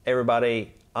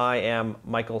Everybody, I am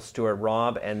Michael Stewart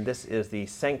Robb, and this is the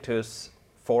Sanctus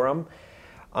Forum.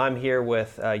 I'm here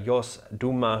with Jos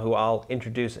Duma, who I'll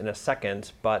introduce in a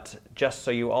second, but just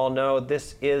so you all know,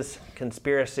 this is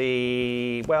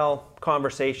conspiracy,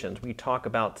 conversations. We talk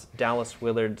about Dallas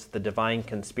Willard's The Divine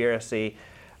Conspiracy,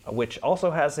 which also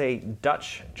has a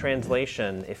Dutch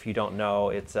translation, if you don't know.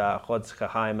 It's Gods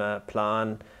geheime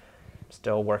plan.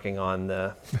 Still working on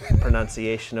the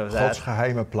pronunciation of that. Gods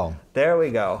geheime plan. There we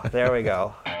go.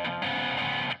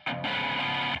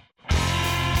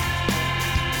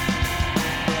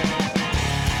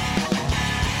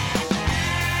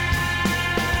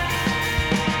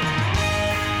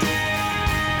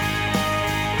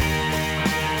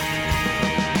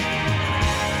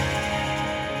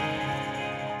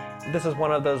 This is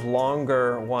one of those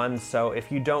longer ones, so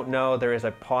if you don't know, there is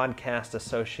a podcast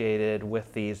associated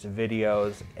with these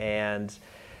videos, and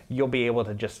you'll be able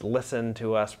to just listen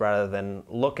to us rather than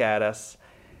look at us.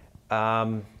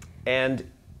 And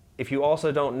if you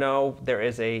also don't know, there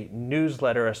is a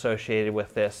newsletter associated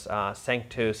with this.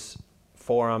 Sanctus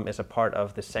Forum is a part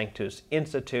of the Sanctus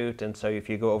Institute, and so if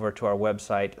you go over to our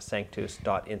website,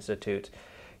 sanctus.institute,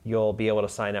 you'll be able to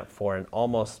sign up for an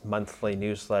almost monthly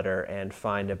newsletter and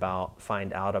find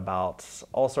out about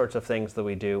all sorts of things that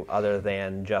we do other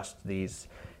than just these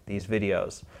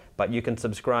videos. But you can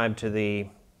subscribe to the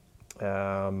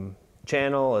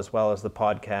channel as well as the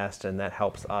podcast, and that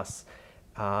helps us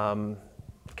count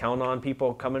on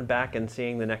people coming back and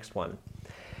seeing the next one.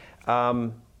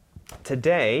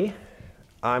 Today,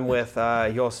 I'm with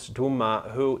Jos Duma,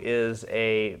 who is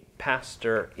a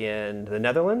pastor in the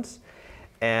Netherlands.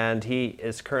 And he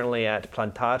is currently at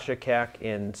Plantagekerk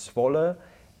in Zwolle.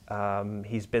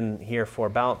 He's been here for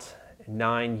about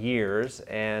 9 years,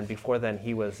 and before then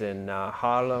he was in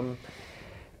Haarlem.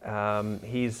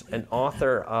 He's an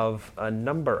author of a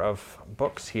number of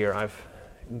books here. I've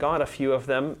got a few of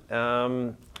them.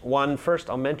 One first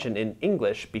I'll mention in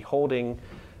English,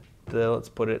 let's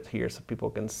put it here so people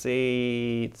can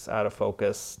see, it's out of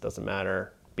focus, doesn't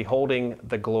matter. Beholding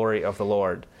the Glory of the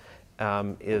Lord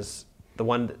is the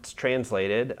one that's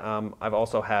translated. I've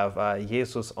also have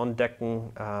Jesus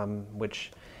Ontdekken,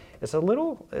 which is a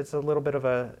little bit of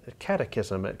a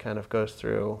catechism. It kind of goes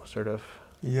through sort of.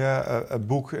 Yeah, a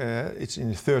book. It's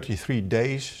in 33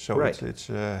 days, so right. it's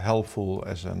helpful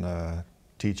as a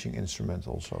teaching instrument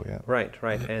also. Yeah. Right.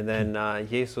 And then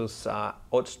Jesus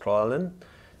Uitstralen.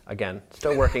 Again,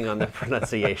 still working on the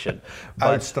pronunciation.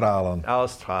 Uitstralen.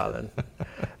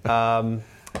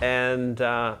 And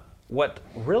what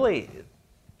really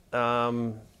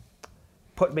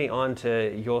put me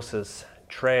onto Jos's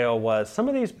trail was some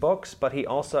of these books, but he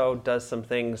also does some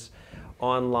things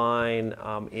online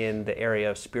in the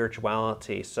area of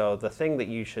spirituality. So the thing that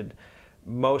you should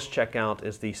most check out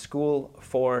is the School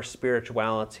for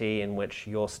Spirituality, in which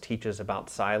Jos teaches about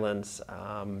silence,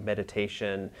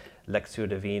 meditation, Lectio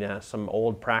Divina, some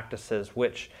old practices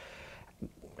which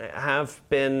have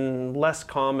been less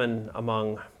common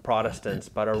among Protestants,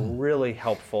 but are really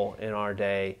helpful in our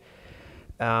day.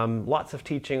 Lots of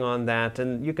teaching on that,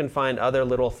 and you can find other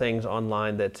little things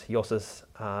online that Jos has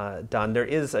done. There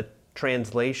is a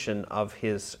translation of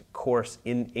his course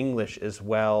in English as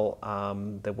well.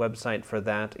 The website for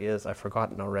that is, I've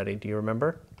forgotten already. Do you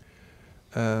remember?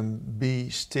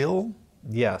 Be Still.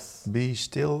 Yes.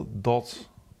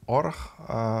 BeStill.org.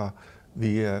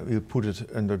 We'll put it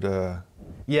under the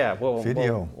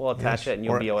video. We'll attach it and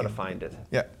you'll be able to find it.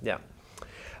 Yeah.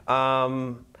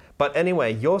 But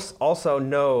anyway, Jos also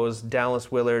knows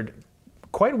Dallas Willard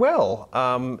quite well.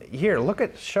 Here,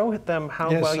 show them how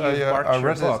well you've marked I your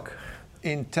read book. It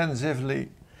intensively,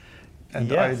 and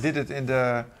yes. I did it in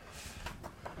the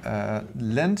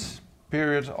Lent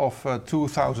period of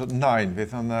 2009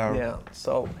 with an.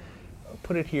 So I'll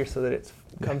put it here so that it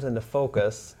comes into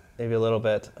focus. Maybe a little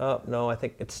bit. Oh, no, I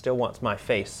think it still wants my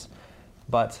face.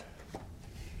 But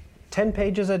 10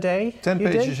 pages a day? 10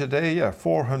 pages a day,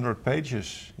 400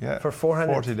 pages. Yeah. For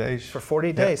 40 days. For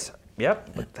 40 days. Yep.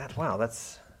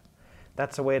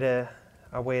 That's a way to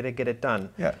get it done.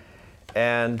 Yeah.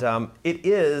 And it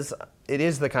is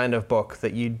the kind of book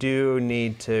that you do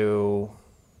need to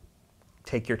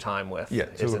take your time with,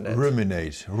 isn't it?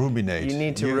 Ruminate. You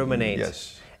need to ruminate.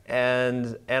 Yes.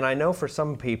 And I know for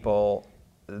some people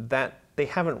that they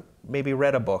haven't maybe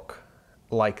read a book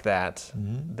like that.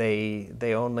 Mm-hmm.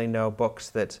 They only know books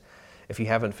that if you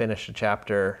haven't finished a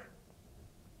chapter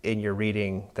in your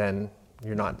reading, then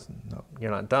you're not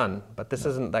done. But this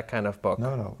isn't that kind of book.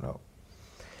 No.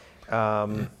 How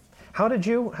did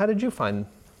you find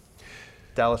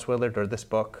Dallas Willard or this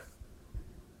book?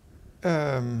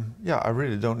 I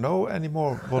really don't know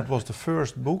anymore what was the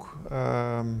first book.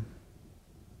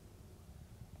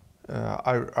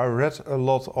 I read a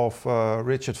lot of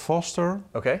Richard Foster.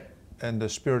 Okay. And the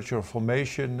spiritual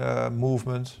formation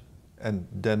movement, and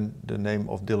then the name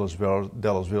of Dallas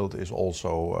Willard is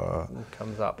also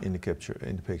comes up in the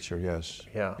picture. Yes.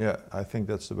 Yeah. I think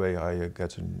that's the way I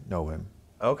get to know him.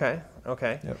 Okay.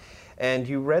 Yep. And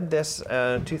you read this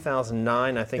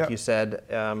 2009, I think Yep. you said,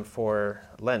 for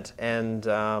Lent, and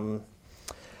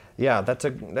that's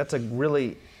a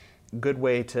really good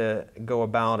way to go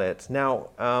about it. Now,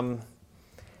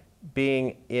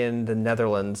 being in the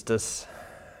Netherlands, does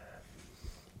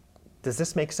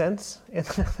this make sense in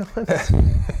the Netherlands?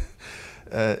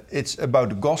 It's about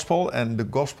the gospel, and the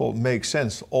gospel makes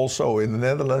sense also in the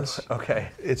Netherlands. Okay.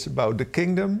 It's about the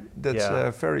kingdom.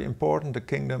 That's very important. The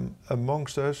kingdom among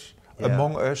us.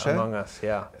 Among us,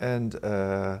 yeah. And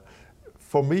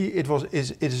for me, it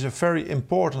is a very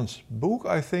important book.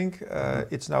 I think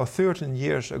it's now 13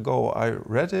 years ago I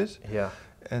read it. Yeah.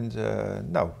 And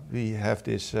now we have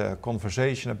this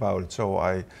conversation about it. So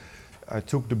I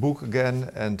took the book again,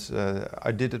 and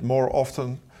I did it more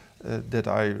often. That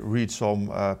I read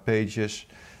some pages,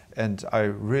 and I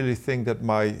really think that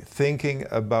my thinking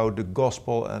about the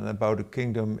gospel and about the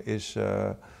kingdom is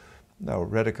now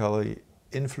radically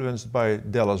influenced by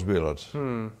Dallas Willard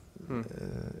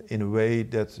in a way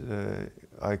that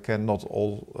I cannot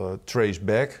all trace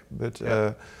back, but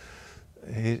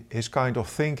his kind of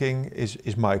thinking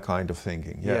is my kind of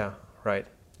thinking. Yeah, right.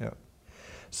 Yeah.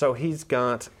 So he's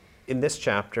got, in this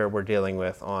chapter we're dealing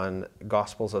with on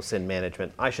Gospels of Sin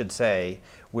Management, I should say,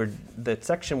 the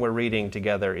section we're reading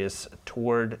together is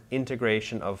toward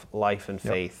integration of life and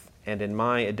faith. And in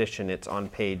my edition, it's on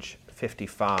page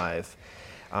 55.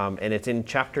 And it's in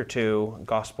chapter 2,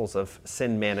 Gospels of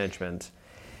Sin Management.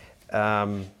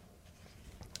 So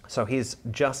he's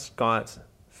just got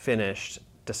finished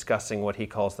discussing what he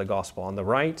calls the gospel on the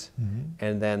right,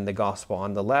 and then the gospel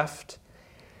on the left.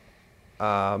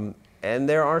 And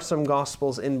there are some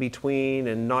gospels in between,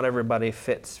 and not everybody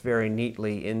fits very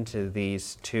neatly into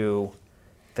these two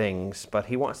things. But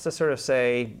he wants to sort of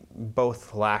say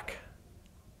both lack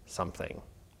something.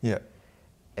 Yeah.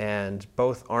 And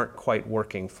both aren't quite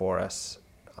working for us.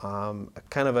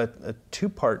 Kind of a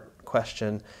two-part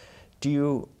question. Do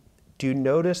you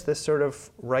notice this sort of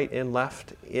right and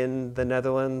left in the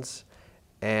Netherlands?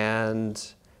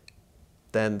 And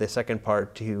then the second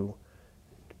part, do you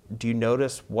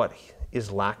notice what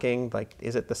is lacking? Like,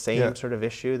 is it the same sort of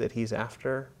issue that he's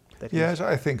after? Yes,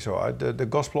 I think so. The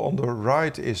gospel on the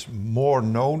right is more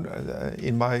known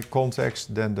in my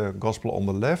context than the gospel on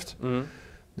the left. Mm-hmm.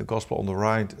 The gospel on the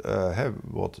right,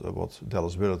 what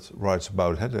Dallas Willard writes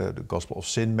about, the gospel of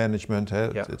sin management.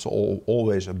 It's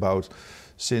always about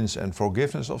sins and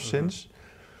forgiveness of sins.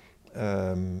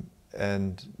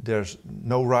 And there's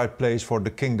no right place for the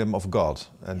kingdom of God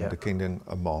and the kingdom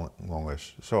among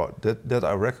us. So that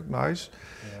I recognize.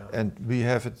 Yeah. And we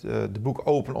have it, the book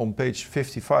open on page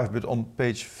 55, but on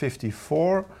page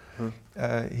 54,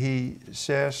 he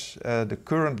says the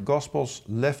current gospels,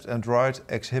 left and right,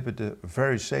 exhibit the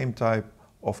very same type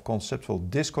of conceptual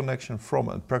disconnection from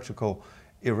and practical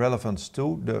irrelevance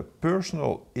to the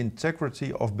personal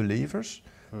integrity of believers.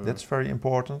 That's very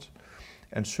important.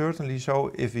 And certainly so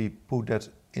if we put that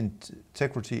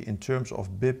integrity in terms of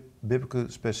biblical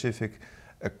specific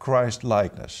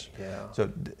Christ-likeness. Yeah.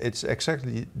 So it's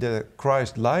exactly the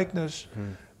Christ-likeness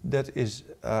that is,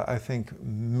 I think,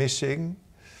 missing.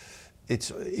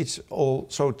 It's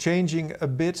also changing a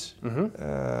bit.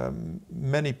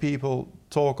 Many people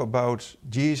talk about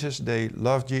Jesus, they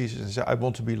love Jesus and say, I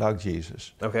want to be like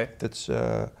Jesus. Okay. That's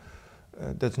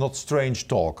not strange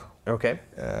talk. Okay.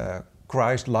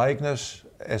 Christ-likeness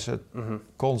as a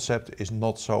concept is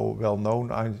not so well known,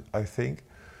 I think.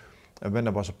 And when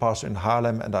I was a pastor in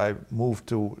Haarlem and I moved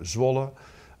to Zwolle,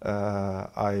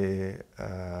 I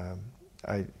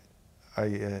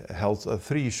held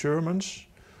 3 sermons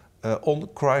on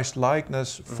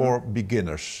Christ-likeness for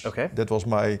beginners. Okay. That was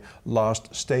my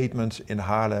last statement in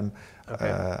Haarlem.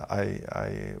 Okay.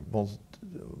 I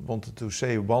wanted to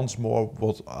say once more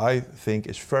what I think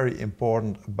is very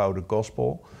important about the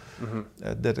gospel.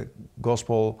 That the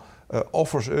gospel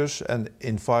offers us and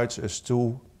invites us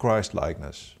to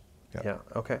Christ-likeness. Yeah,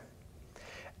 okay.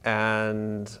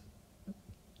 And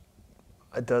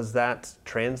does that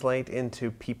translate into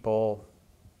people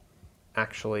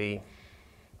actually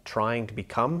trying to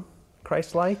become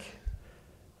Christ-like?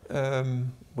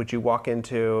 Would you walk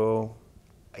into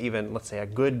even, let's say, a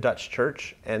good Dutch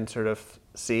church and sort of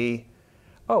see,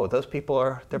 oh, those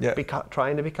people they're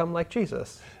trying to become like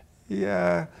Jesus?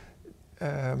 Yeah.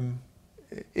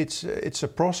 it's a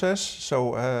process.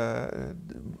 So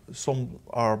some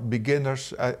are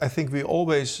beginners. I think we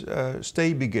always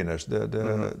stay beginners.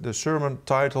 The sermon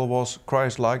title was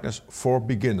Christ likeness for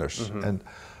beginners, and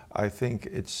I think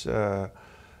it's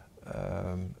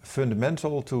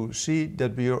fundamental to see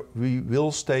that we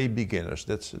will stay beginners.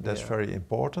 That's very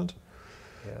important.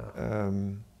 Yeah.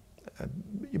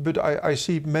 But I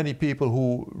see many people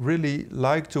who really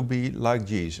like to be like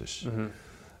Jesus.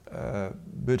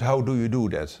 But how do you do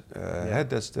that?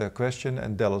 That's the question,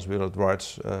 and Dallas Willard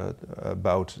writes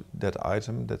about that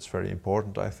item. That's very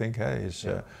important, I think. His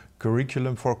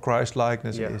curriculum for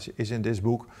Christ-likeness is in this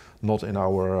book, not in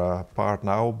our part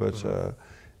now, but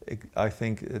I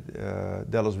think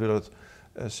Dallas Willard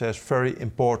says very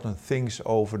important things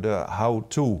over the how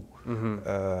to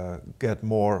get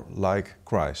more like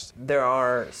Christ. There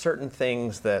are certain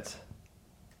things that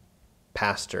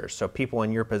pastors, so people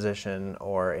in your position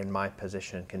or in my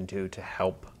position, can do to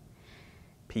help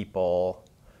people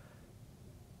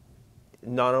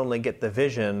not only get the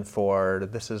vision for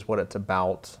this is what it's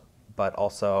about, but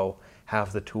also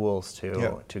have the tools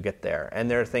to get there.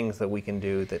 And there are things that we can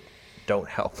do that don't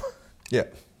help. Yeah.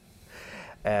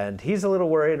 And he's a little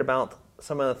worried about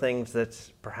some of the things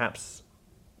that perhaps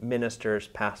ministers,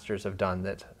 pastors have done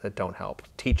that don't help.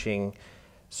 Teaching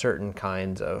certain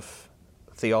kinds of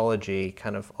theology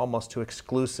kind of almost to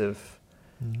exclusive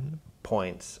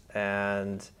points.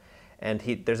 And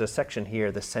there's a section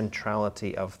here, the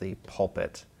centrality of the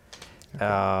pulpit.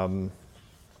 Okay.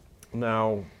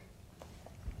 Now,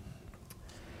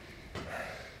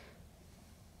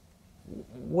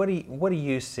 what do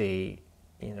you see,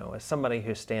 as somebody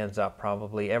who stands up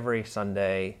probably every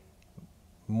Sunday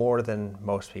more than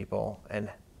most people and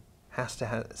has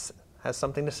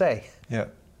something to say? Yeah.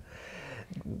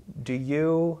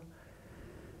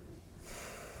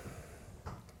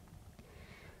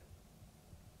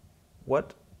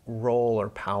 What role or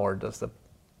power does the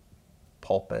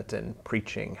pulpit and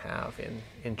preaching have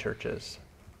in churches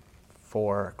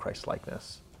for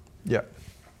Christ-likeness? Yeah,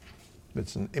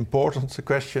 it's an important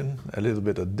question, a little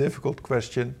bit a difficult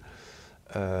question.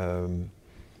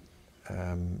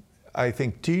 I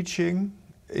think teaching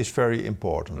is very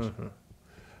important.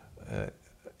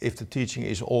 If the teaching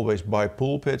is always by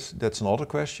pulpit, that's not a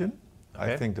question.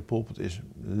 Okay. I think the pulpit is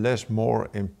less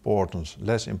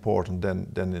important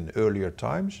than in earlier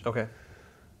times. Okay.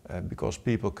 Because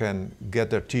people can get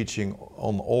their teaching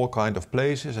on all kind of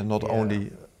places and not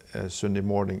only Sunday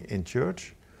morning in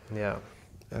church. Yeah.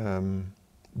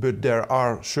 But there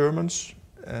are sermons,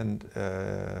 and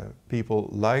people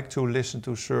like to listen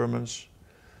to sermons,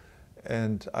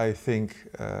 and I think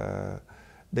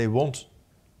they want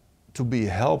to be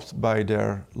helped by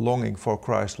their longing for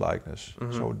Christ-likeness.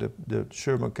 So the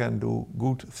sermon can do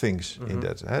good things in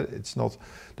that. It's not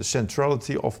the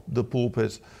centrality of the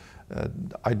pulpit.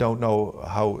 I don't know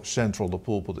how central the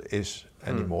pulpit is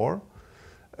anymore.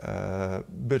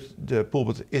 But the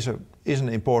pulpit is an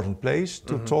important place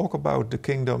to talk about the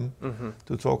kingdom,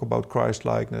 to talk about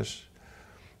Christ-likeness,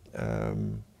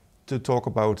 to talk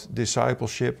about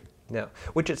discipleship. Yeah,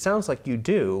 which it sounds like you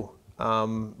do.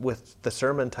 With the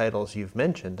sermon titles you've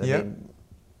mentioned, I mean,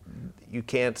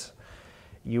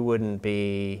 you wouldn't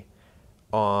be,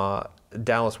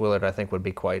 Dallas Willard, I think, would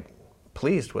be quite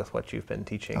pleased with what you've been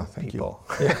teaching people.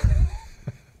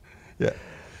 Yeah.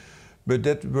 But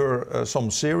that were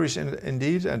some series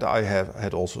indeed, and I have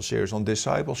had also series on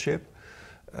discipleship.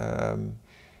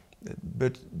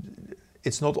 But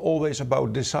it's not always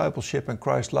about discipleship and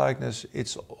Christ-likeness,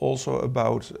 it's also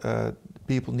about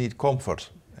people need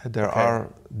comfort. There are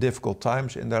difficult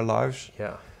times in their lives.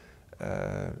 Yeah.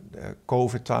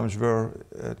 COVID times were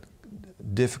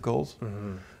difficult.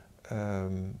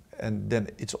 And then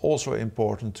it's also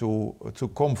important to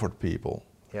comfort people.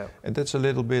 Yeah. And that's a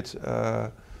little bit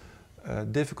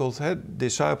difficult.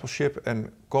 Discipleship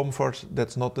and comfort,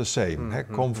 that's not the same.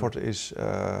 Comfort is,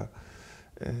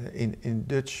 in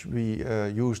Dutch we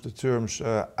use the terms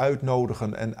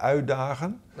uitnodigen en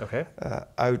uitdagen. Okay.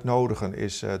 Uitnodigen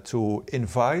is to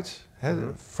invite,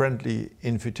 friendly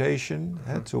invitation,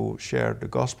 to share the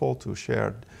gospel, to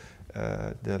share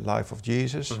the life of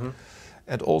Jesus.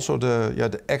 And also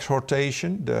the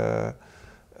exhortation, the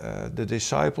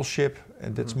discipleship,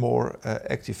 and that's more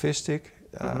activistic,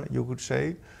 you could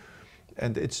say.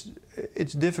 And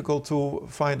it's difficult to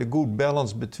find a good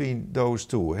balance between those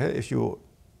two. If you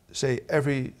say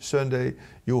every Sunday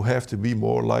you have to be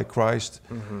more like Christ,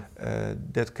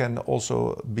 that can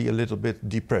also be a little bit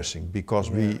depressing,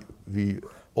 because we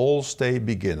all stay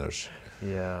beginners.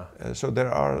 Yeah. So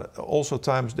there are also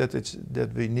times that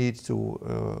we need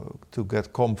to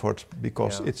get comfort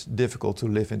because it's difficult to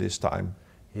live in this time.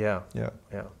 Yeah. Yeah.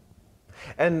 Yeah.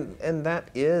 And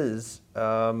that is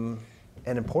an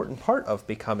important part of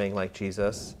becoming like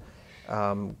Jesus,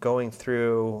 going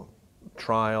through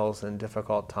trials and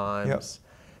difficult times.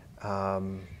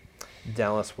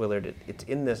 Dallas Willard, it's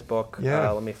in this book.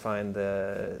 Yeah. Let me find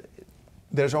the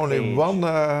There's only page.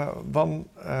 one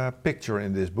picture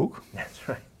in this book. That's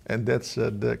right. And that's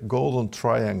the golden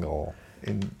triangle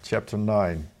in chapter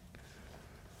 9.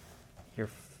 You're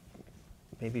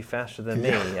maybe faster than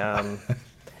me.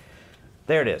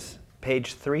 There it is,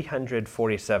 page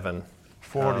 347.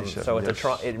 47. So it's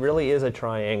yes. it really is a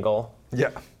triangle.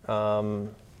 Yeah.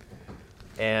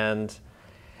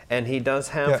 And he does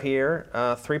have here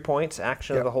 3 points: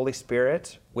 action of the Holy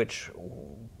Spirit, which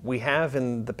we have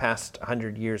in the past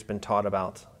 100 years been taught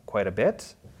about quite a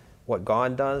bit, what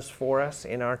God does for us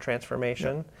in our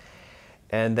transformation.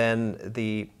 And then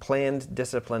the planned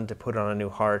discipline to put on a new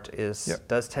heart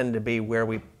does tend to be where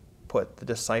we put the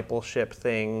discipleship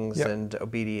things and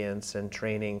obedience and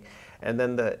training. And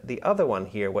then the other one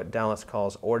here, what Dallas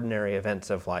calls ordinary events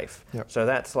of life. So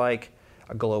that's like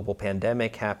a global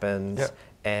pandemic happens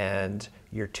and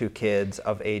your 2 kids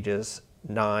of ages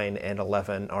 9 and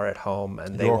 11 are at home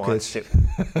and they want kids. to...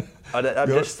 I'm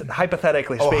just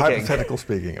hypothetically speaking. Hypothetical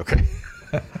speaking, okay.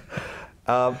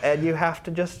 And you have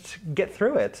to just get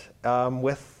through it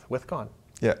with God.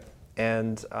 Yeah.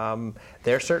 And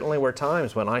there certainly were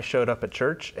times when I showed up at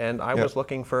church and I was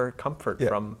looking for comfort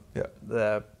from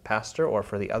the pastor or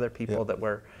for the other people that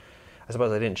were... I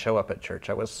suppose I didn't show up at church.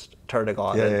 I was turning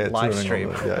on and live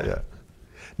stream.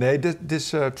 Nee,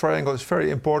 this triangle is very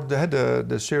important.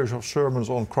 The series of sermons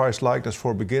on Christ-likeness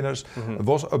for beginners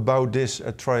was about this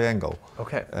triangle.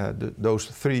 Okay. Those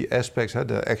 3 aspects,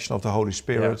 the action of the Holy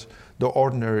Spirit, the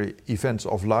ordinary events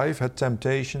of life,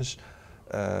 temptations.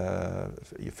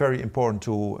 Very important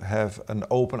to have an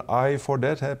open eye for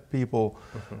that. People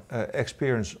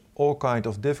experience all kinds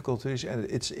of difficulties, and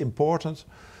it's important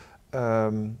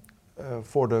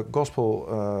for the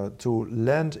gospel to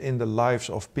land in the lives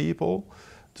of people,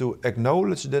 to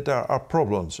acknowledge that there are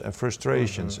problems and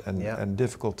frustrations and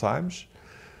difficult times.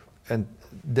 And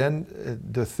then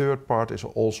the third part is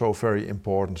also very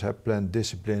important. Planned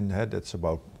discipline, that's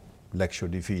about Lectio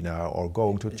Divina or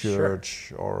going to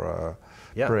church or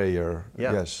prayer.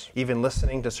 Yes. Even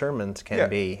listening to sermons can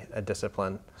be a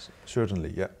discipline.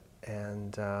 Certainly,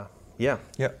 And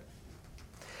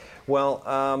Well,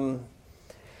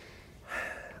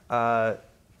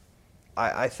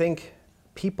 I think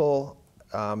people,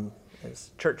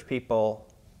 as church people,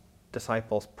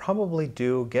 disciples, probably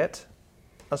do get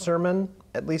a sermon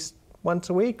at least once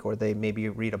a week, or they maybe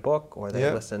read a book, or they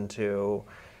listen to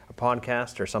a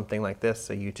podcast or something like this,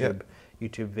 a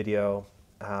YouTube video.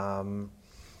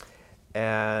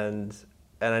 And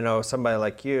I know somebody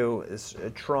like you is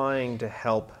trying to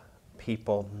help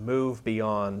people move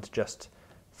beyond just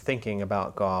thinking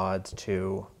about God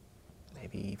to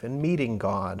maybe even meeting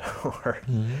God or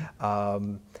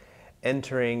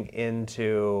entering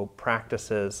into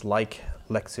practices like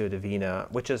Lectio Divina,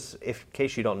 which is, in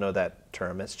case you don't know that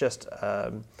term, it's just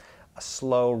a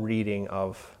slow reading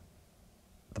of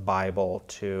the Bible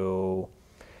to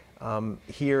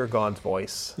hear God's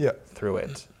voice through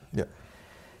it.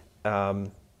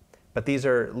 But these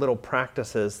are little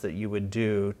practices that you would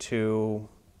do to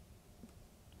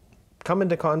come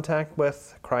into contact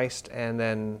with Christ and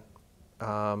then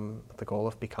the goal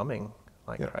of becoming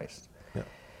like Christ.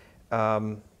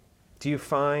 Do you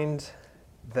find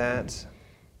that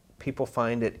people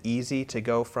find it easy to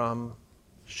go from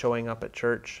showing up at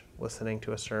church, listening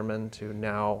to a sermon, to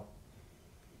now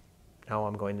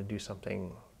I'm going to do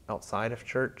something outside of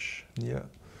church?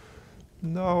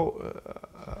 No,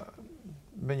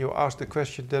 when you ask the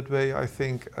question that way, I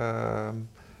think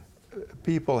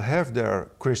people have their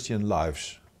Christian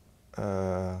lives,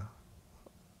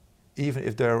 even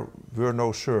if there were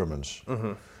no sermons.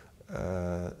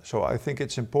 So I think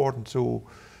it's important to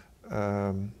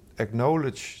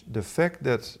acknowledge the fact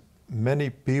that many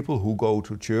people who go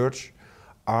to church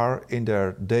are in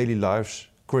their daily lives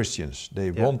Christians.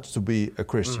 They want to be a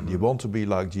Christian. They want to be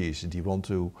like Jesus. They want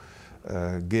to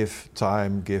give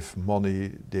time, give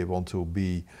money. They want to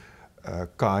be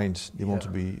kind. They want to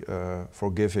be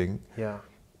forgiving.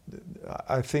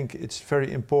 I think it's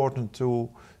very important to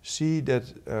see that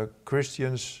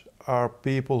Christians are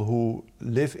people who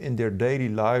live in their daily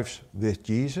lives with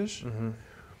Jesus.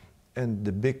 And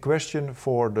the big question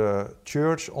for the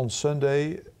church on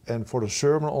Sunday and for the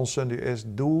sermon on Sunday is,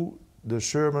 do the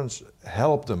sermons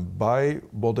help them by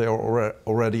what they are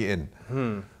already in.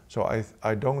 So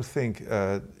I don't think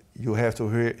you have to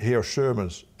hear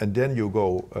sermons and then you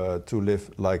go to live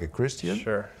like a Christian.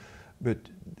 Sure. But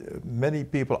many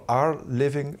people are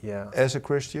living as a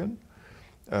Christian.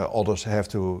 Others have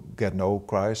to get know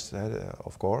Christ,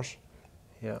 of course.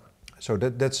 Yeah. So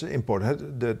that's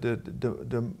important.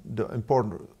 The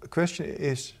important question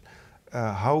is,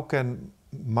 how can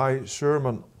my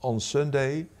sermon on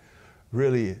Sunday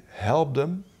really help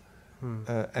them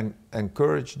and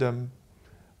encourage them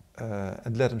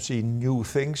and let them see new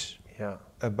things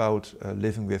about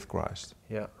living with Christ?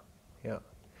 Yeah, yeah.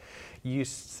 You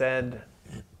said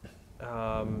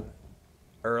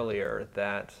earlier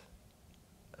that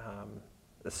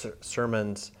the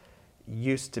sermons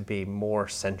used to be more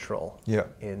central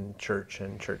in church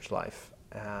and church life,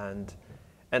 and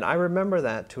I remember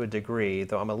that to a degree,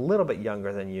 though I'm a little bit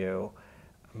younger than you,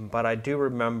 but I do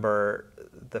remember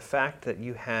the fact that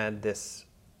you had this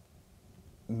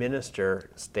minister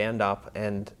stand up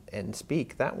and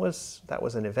speak. That was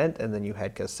an event, and then you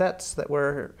had cassettes that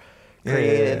were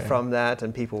created from that,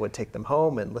 and people would take them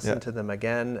home and listen to them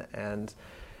again, and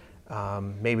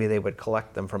maybe they would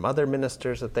collect them from other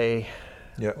ministers that they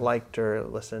liked or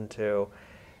listened to,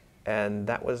 and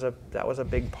that was a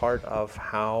big part of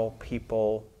how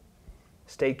people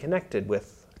stayed connected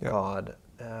with God,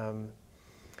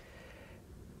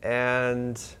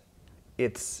 and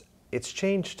it's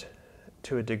changed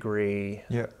to a degree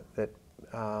that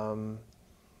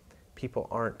people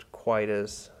aren't quite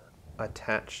as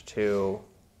attached to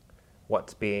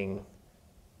what's being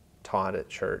taught at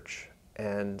church.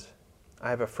 And I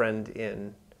have a friend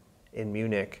in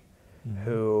Munich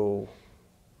who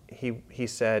he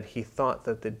said he thought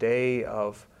that the day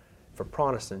for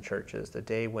Protestant churches, the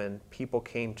day when people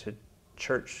came to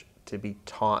church to be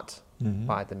taught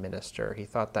by the minister, he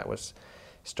thought that was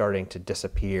starting to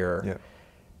disappear,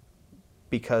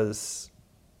 because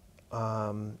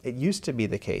it used to be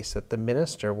the case that the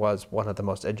minister was one of the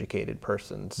most educated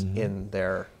persons in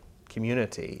their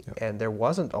community, and there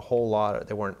wasn't a whole lot,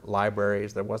 there weren't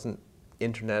libraries, there wasn't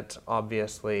internet,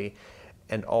 obviously,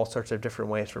 and all sorts of different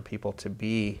ways for people to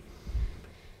be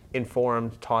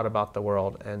informed, taught about the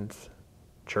world, and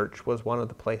church was one of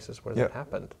the places where that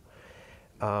happened.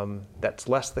 That's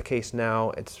less the case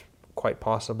now. It's quite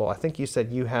possible. I think you said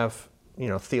you have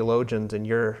theologians in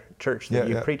your church that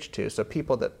you preach to, so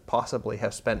people that possibly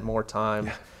have spent more time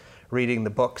reading the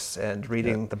books and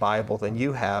reading the Bible than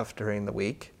you have during the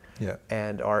week,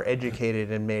 and are educated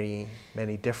in many,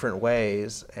 many different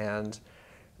ways, and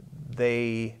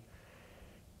they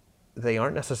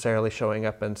aren't necessarily showing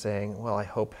up and saying, well, I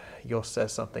hope you'll say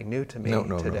something new to me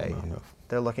today. No.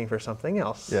 They're looking for something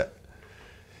else.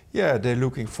 Yeah, they're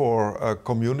looking for a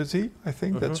community. I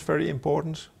think that's very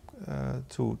important.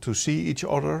 To see each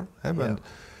other. And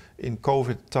in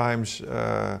COVID times,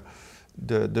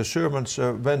 the sermons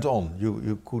went on.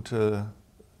 You could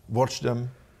watch them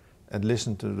and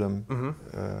listen to them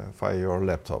via your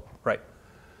laptop. Right.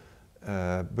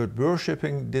 But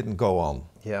worshiping didn't go on.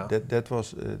 That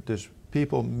was dus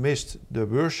people missed the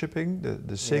worshiping,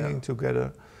 the singing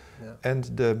together, and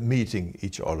the meeting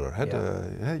each other.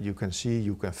 You can see,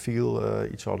 you can feel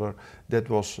each other. That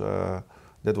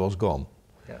was gone.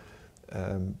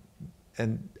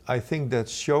 And I think that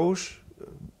shows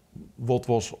what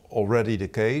was already the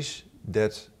case,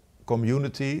 that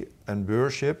community and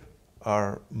worship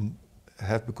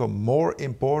have become more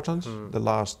important the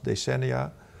last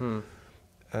decennia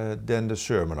than the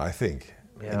sermon, I think.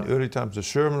 In early times, the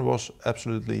sermon was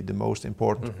absolutely the most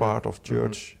important part of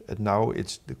church, and now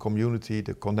it's the community,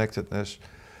 the connectedness,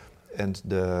 and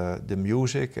the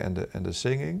music and the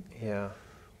singing.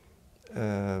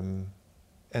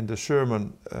 And the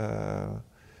sermon,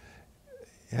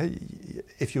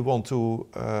 if you want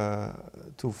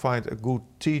to find a good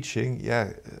teaching,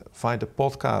 find a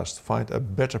podcast, find a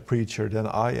better preacher than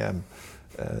I am.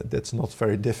 That's not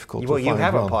very difficult to find. Well, you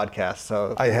have a podcast,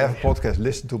 so... I have a podcast.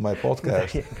 Listen to my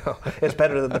podcast. There you go. It's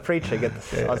better than the preaching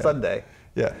on Sunday.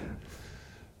 Yeah.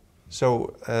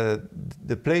 So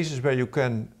the places where you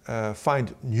can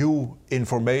find new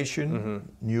information,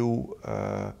 new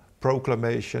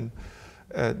proclamation,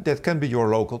 that can be your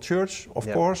local church, of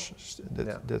course.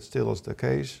 That still is the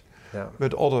case.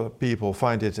 But other people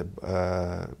find it,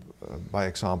 by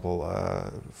example,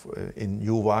 in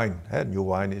New Wine. New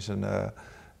Wine is a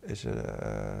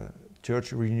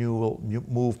church renewal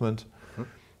movement,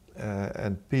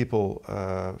 and people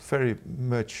very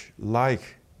much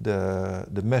like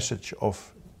the message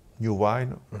of New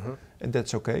Wine, and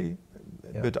that's okay.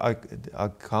 But I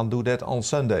can't do that on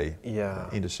Sunday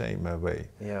in the same way.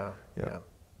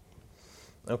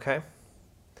 Okay.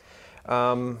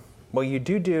 Well, you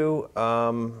do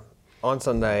on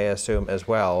Sunday, I assume, as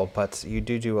well, but you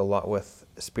do a lot with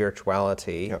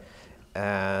spirituality. Yep.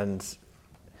 And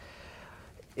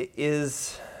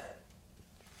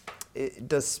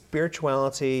does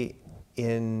spirituality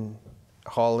in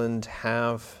Holland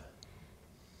have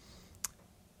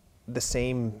the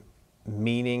same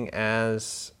meaning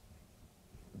as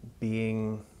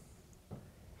being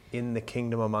in the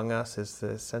kingdom among us? Is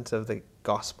the sense of the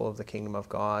gospel of the kingdom of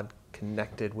God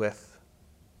connected with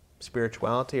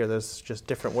spirituality? Are those just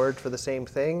different words for the same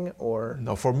thing, or?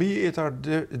 No, for me it are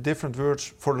different words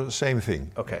for the same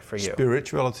thing. Okay, for you.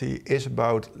 Spirituality is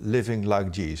about living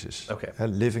like Jesus. Okay.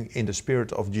 And living in the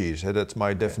spirit of Jesus. And that's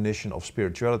my definition of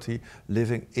spirituality,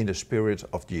 living in the spirit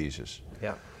of Jesus.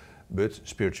 Yeah. But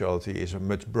spirituality is a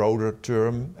much broader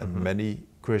term, and many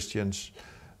Christians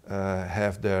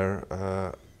have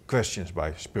their questions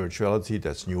by spirituality.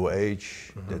 That's New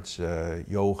Age, that's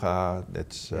yoga,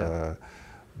 that's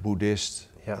Buddhist,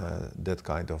 that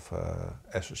kind of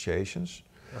associations.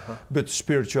 But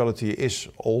spirituality is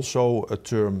also a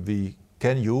term we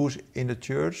can use in the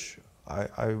church.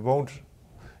 I won't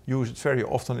use it very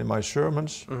often in my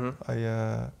sermons,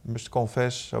 I must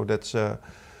confess. So that's a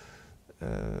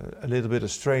little bit a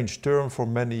strange term for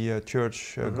many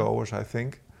church goers, I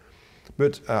think.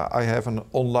 But I have an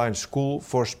online school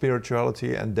for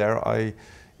spirituality, and there I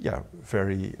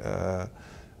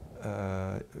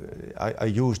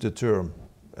use the term.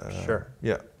 Sure.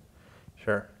 Yeah.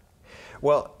 Sure.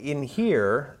 Well, in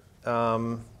here,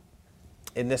 in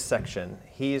this section,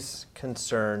 he's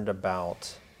concerned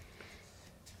about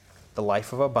the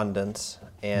life of abundance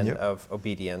and of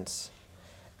obedience,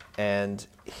 and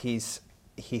he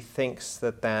thinks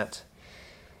that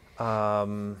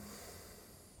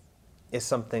is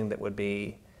something that would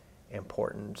be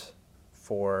important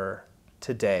for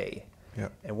today. Yeah.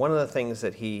 And one of the things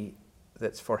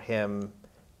that's for him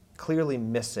clearly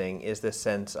missing is this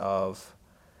sense of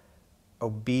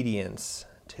obedience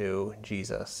to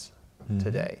Jesus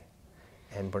today.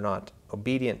 And we're not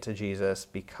obedient to Jesus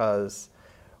because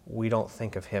we don't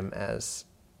think of him as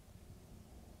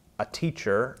a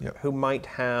teacher who might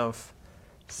have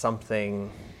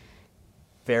something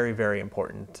very, very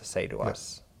important to say to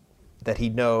us that he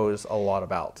knows a lot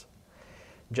about.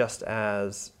 Just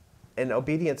as, and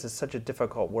obedience is such a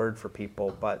difficult word for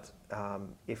people, but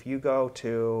if you go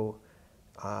to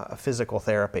a physical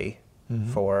therapy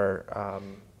for,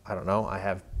 I don't know, I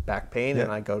have back pain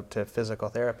and I go to physical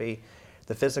therapy,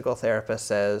 the physical therapist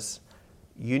says,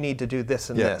 you need to do this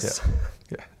and this.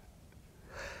 Yeah.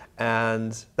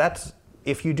 And that's,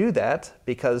 if you do that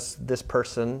because this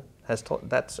person has told,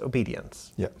 that's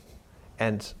obedience. Yeah.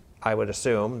 And I would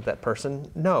assume that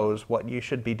person knows what you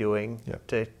should be doing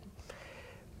to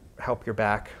help your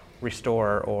back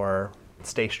restore or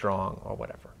stay strong or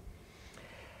whatever.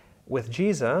 With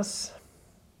Jesus,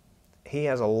 he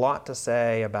has a lot to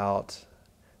say about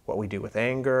what we do with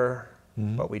anger,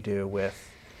 what we do with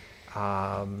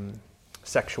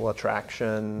sexual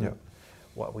attraction,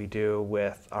 what we do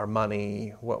with our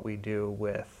money, what we do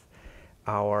with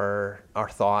our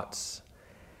thoughts.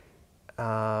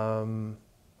 But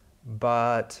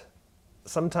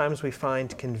sometimes we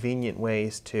find convenient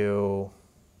ways to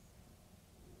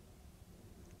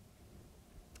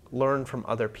learn from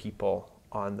other people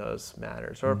on those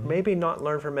matters, or maybe not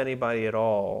learn from anybody at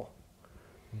all,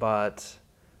 but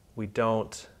we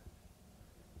don't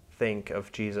think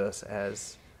of Jesus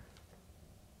as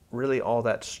really all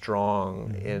that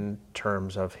strong in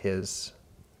terms of his,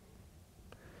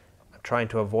 I'm trying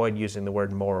to avoid using the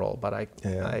word moral, but I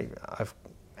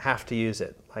have to use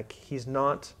it. Like he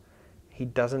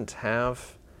doesn't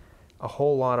have a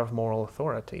whole lot of moral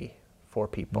authority for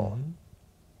people.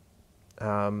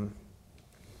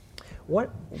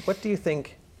 What do you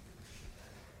think?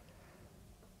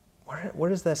 Where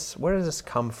does this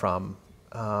come from?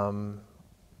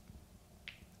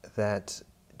 That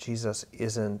Jesus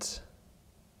isn't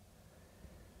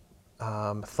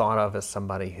thought of as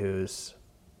somebody who's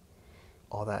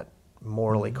all that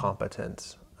morally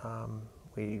competent.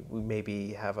 We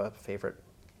maybe have a favorite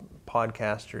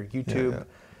podcast or YouTube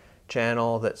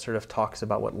channel that sort of talks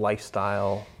about what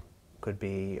lifestyle could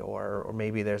be, or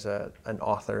maybe there's an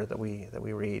author that we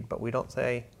read, but we don't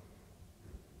say,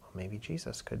 well, maybe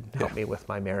Jesus could help me with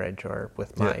my marriage or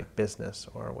with my business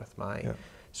or with my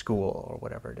school or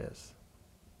whatever it is.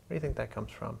 Where do you think that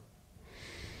comes from?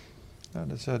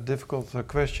 That's a difficult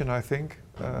question, I think.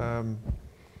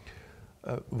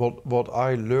 What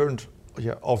I learned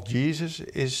of Jesus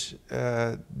is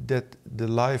that the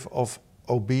life of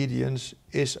obedience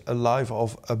is a life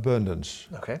of abundance.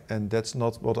 Okay. And that's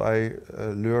not what I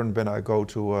learn when I go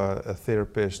to a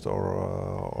therapist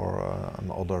or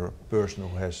another person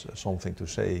who has something to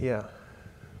say. Yeah.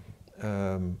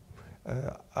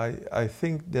 I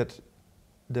think that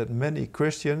many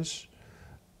Christians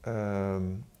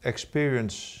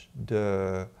experience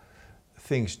the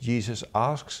things Jesus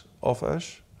asks of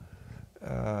us,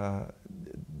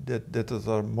 that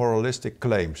are moralistic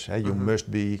claims. You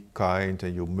must be kind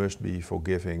and you must be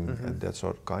forgiving and that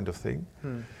sort of kind of thing.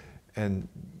 And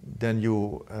then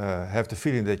you have the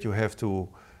feeling that you have to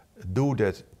do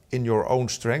that in your own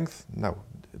strength. Now,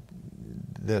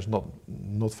 there's not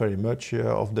very much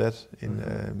of that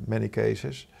in many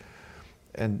cases.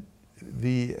 And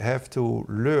we have to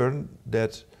learn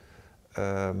that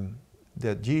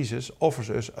that Jesus offers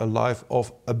us a life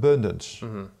of abundance.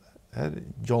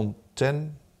 John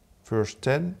 10, verse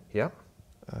 10. Yeah.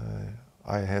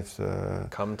 I have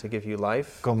come to give you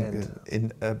life. Come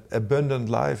in abundant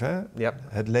life.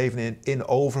 Yep. Het leven in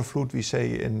overvloed, we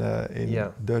say in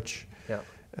Dutch. Yeah.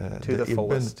 To the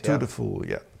fullest. To the full,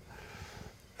 yeah.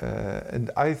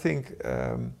 And I think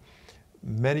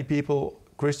many people,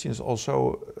 Christians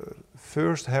also,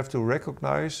 first have to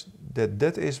recognize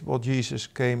that is what Jesus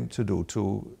came to do,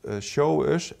 to show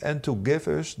us and to give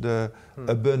us the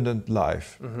abundant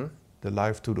life, the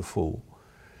life to the full.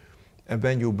 And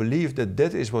when you believe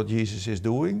that is what Jesus is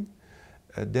doing,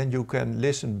 then you can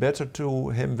listen better to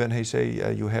him when he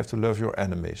say you have to love your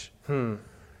enemies. And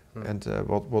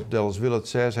what Dallas Willard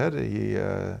says,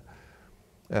 who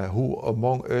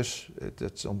among us,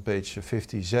 that's on page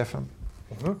 57,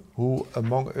 who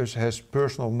among us has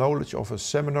personal knowledge of a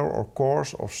seminar or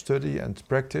course of study and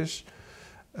practice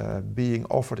being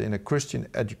offered in a Christian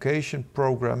education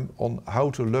program on how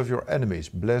to love your enemies,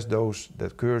 bless those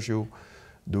that curse you,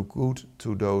 do good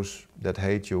to those that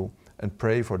hate you, and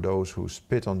pray for those who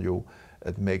spit on you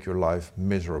and make your life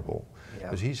miserable.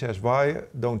 Yeah. He says, why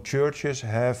don't churches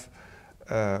have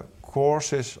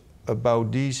courses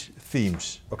about these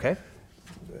themes? Okay.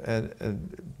 And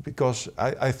because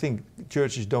I think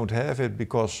churches don't have it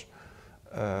because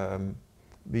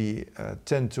we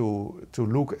tend to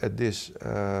look at this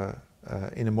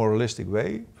in a moralistic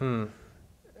way,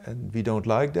 and we don't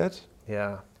like that.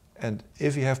 Yeah. And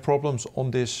if we have problems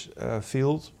on this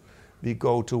field, we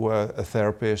go to a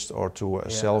therapist or to a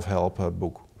self-help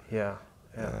book. Yeah.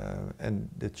 And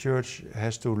the church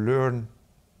has to learn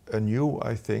anew,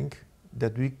 I think,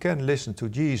 that we can listen to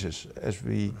Jesus as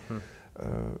we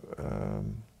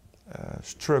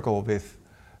struggle with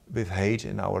hate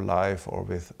in our life or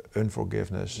with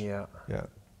unforgiveness. Yeah. Yeah.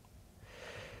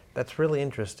 That's really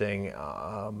interesting.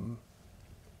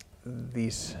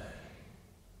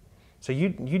 So you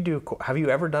do. Have you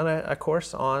ever done a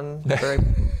course on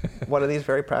one of these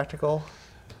very practical?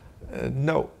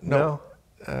 No.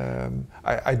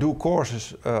 I do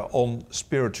courses on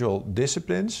spiritual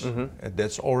disciplines.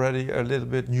 That's already a little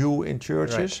bit new in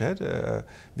churches. Right.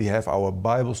 We have our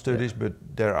Bible studies, but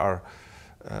there are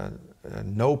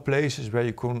no places where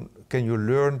you can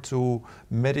learn to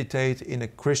meditate in a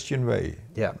Christian way.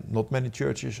 Yeah. Not many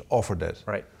churches offer that.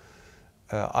 Right.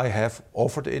 I have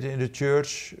offered it in the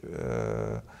church,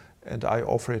 and I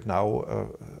offer it now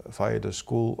via the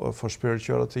School for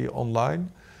Spirituality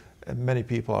online. And many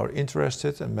people are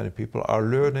interested, and many people are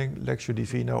learning Lectio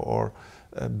Divina or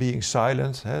being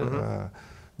silent.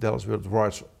 Dallas Willard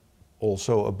writes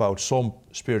also about some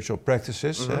spiritual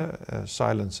practices,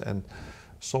 silence and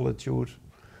solitude.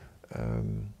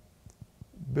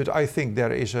 But I think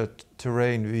there is a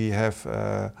terrain we have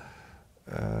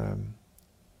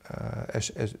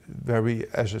where we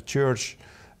as a church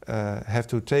have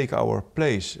to take our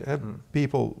place.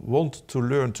 People want to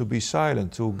learn to be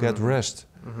silent, to get rest.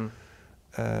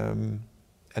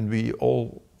 And we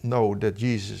all know that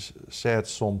Jesus said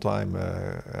sometime,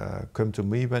 come to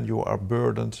me when you are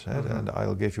burdened and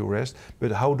I'll give you rest.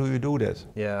 But how do you do that?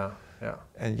 Yeah.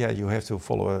 And you have to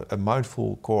follow a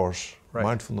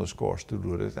mindfulness course to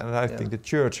do that. And I think the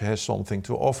church has something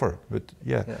to offer. But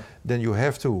then you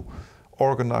have to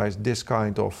organize this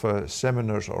kind of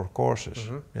seminars or courses.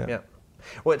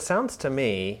 Well, it sounds to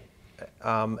me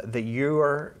that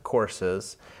your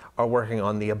courses are working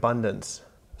on the abundance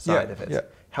side of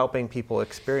it, helping people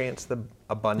experience the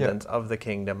abundance of the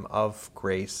kingdom, of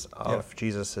grace, of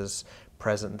Jesus's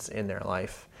presence in their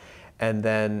life. And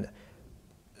then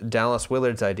Dallas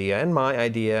Willard's idea and my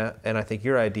idea, and I think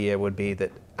your idea would be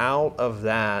that out of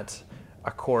that,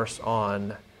 a course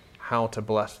on how to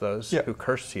bless those who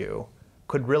curse you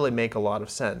could really make a lot of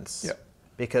sense. Yeah.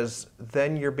 Because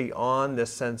then you're beyond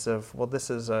this sense of, well, this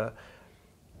is a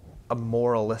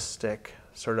moralistic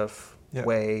sort of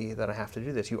way that I have to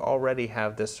do this. You already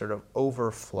have this sort of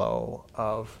overflow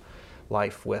of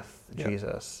life with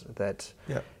Jesus, that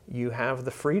you have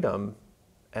the freedom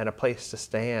and a place to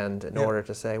stand in order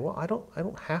to say, well, I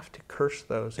don't have to curse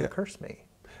those who curse me.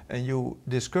 And you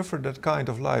discover that kind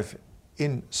of life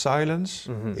in silence,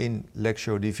 in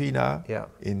Lectio Divina,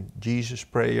 in Jesus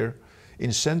prayer,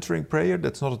 in centering prayer.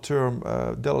 That's not a term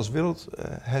Dallas Willard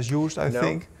has used, I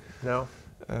think. No.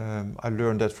 I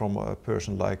learned that from a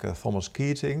person like Thomas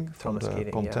Keating, from the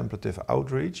Contemplative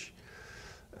Outreach.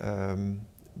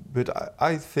 But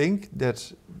I think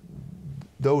that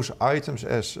those items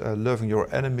as loving your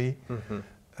enemy,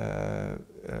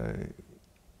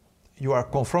 you are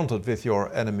confronted with your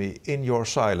enemy in your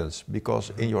silence,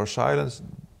 because in your silence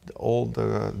all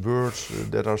the words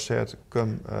that are said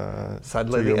come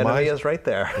suddenly to your the enemy mind. is right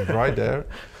there. Right there.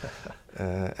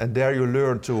 And there you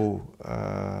learn to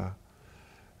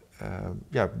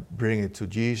bring it to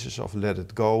Jesus, of let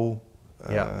it go,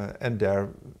 and there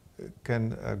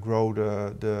can grow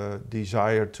the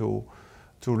desire to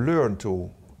learn to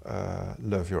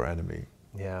love your enemy.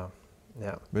 Yeah.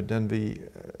 But then we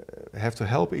have to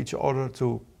help each other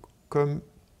to come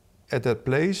at that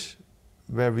place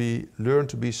where we learn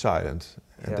to be silent,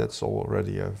 and that's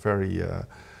already a very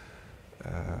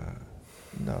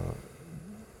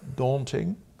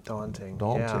daunting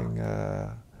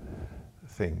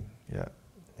thing.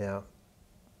 Yeah.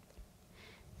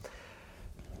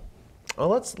 Well,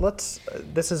 let's.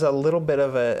 This is a little bit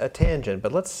of a tangent,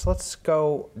 but let's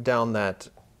go down that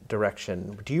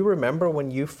direction. Do you remember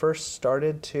when you first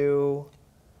started to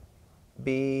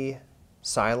be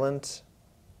silent?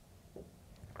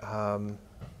 I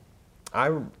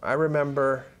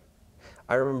remember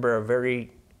a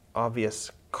very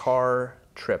obvious car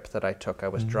trip that I took. I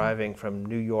was driving from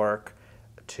New York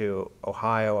to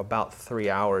Ohio, about 3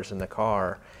 hours in the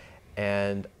car,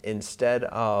 and instead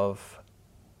of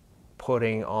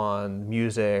putting on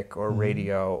music or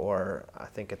radio, or I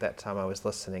think at that time I was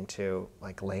listening to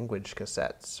like language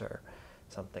cassettes or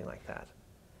something like that,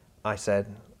 I said,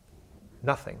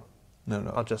 nothing.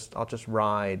 No. I'll just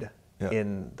ride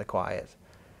in the quiet.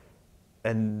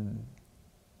 And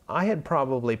I had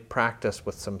probably practiced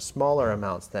with some smaller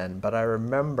amounts then, but I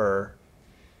remember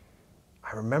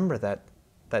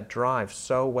that drive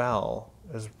so well.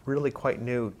 It was really quite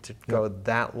new to go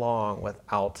that long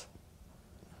without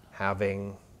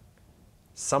having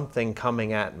something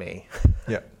coming at me.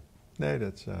 No,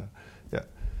 that's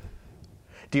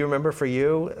Do you remember for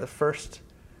you the first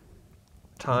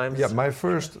times? Yeah, my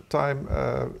first time,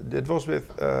 it was with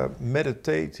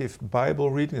meditative Bible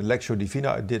reading, Lectio Divina.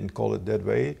 I didn't call it that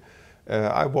way.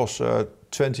 I was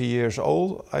 20 years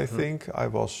old, I think. I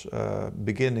was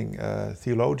beginning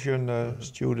theologian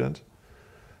student,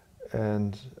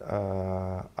 and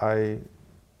I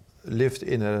lived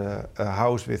in a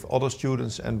house with other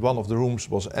students, and one of the rooms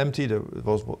was empty. There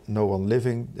was no one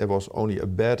living. There was only a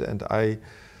bed, and I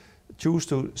chose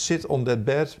to sit on that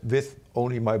bed with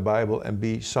only my Bible and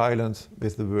be silent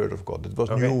with the Word of God. It was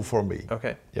new for me.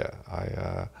 Okay. Yeah,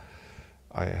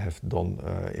 I have done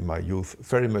in my youth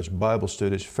very much Bible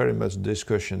studies, very much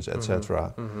discussions,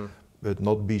 etc., but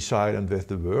not be silent with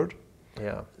the Word.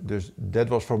 Yeah. That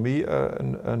was for me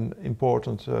an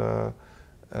important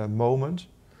moment.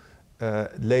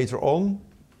 Later on,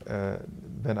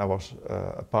 when I was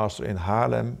a pastor in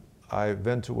Haarlem, I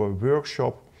went to a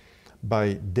workshop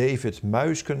by David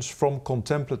Muiskens from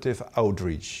Contemplative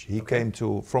Outreach. He came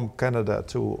from Canada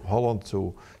to Holland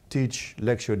to teach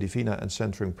Lectio Divina and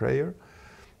Centering Prayer.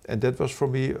 And that was for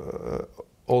me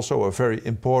also a very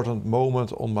important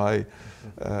moment on my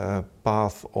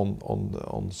path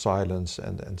on silence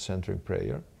and centering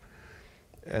prayer.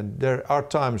 And there are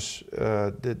times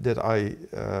that I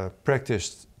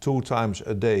practiced 2 times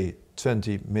a day,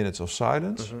 20 minutes of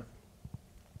silence.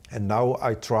 And now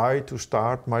I try to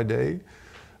start my day,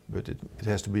 but it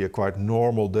has to be a quite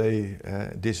normal day.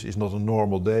 This is not a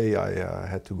normal day. I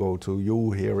had to go to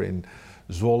you here in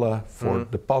Zwolle for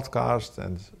the podcast,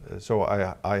 and so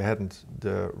I hadn't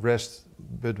the rest.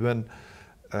 But when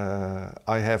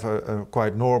I have a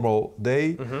quite normal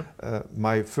day,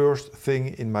 my first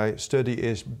thing in my study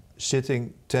is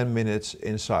sitting 10 minutes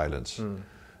in silence.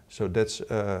 So that's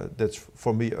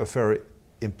for me a very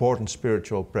important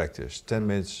spiritual practice. 10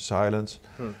 minutes silence,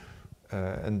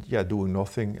 and doing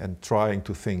nothing and trying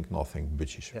to think nothing,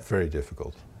 which is very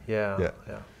difficult. Yeah.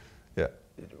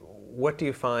 What do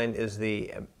you find is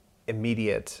the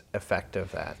immediate effect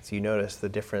of that? So you notice the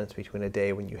difference between a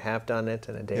day when you have done it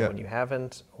and a day when you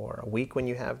haven't, or a week when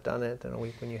you have done it and a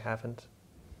week when you haven't?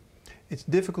 It's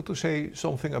difficult to say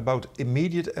something about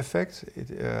immediate effect.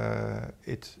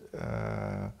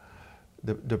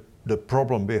 the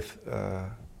problem with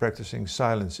practicing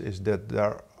silence is that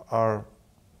there are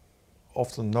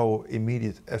often no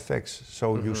immediate effects,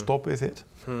 so you stop with it.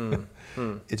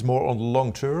 It's more on the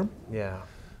long term. Yeah.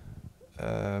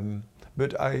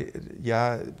 But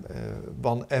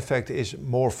one effect is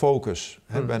more focus.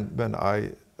 When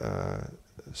I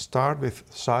start with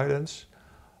silence,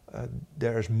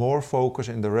 there is more focus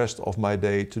in the rest of my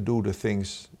day to do the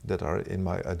things that are in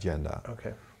my agenda.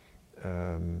 Okay.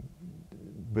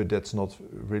 But that's not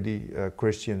really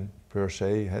Christian per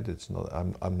se. It's not.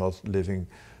 I'm not living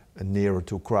nearer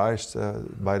to Christ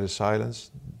by the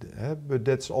silence. But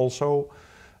that's also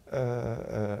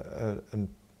an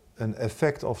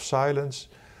effect of silence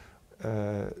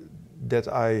that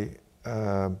I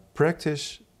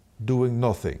practice doing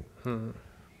nothing.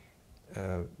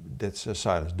 That's a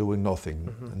silence, doing nothing,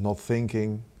 not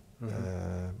thinking,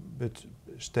 but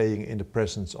staying in the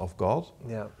presence of God.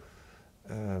 Yeah.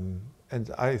 And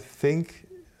I think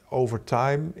over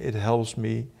time it helps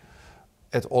me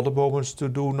at other moments to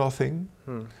do nothing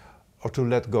or to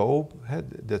let go.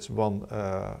 That's one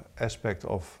aspect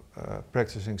of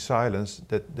practicing silence,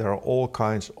 that there are all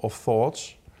kinds of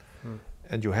thoughts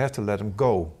and you have to let them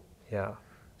go. Yeah.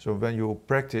 So when you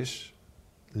practice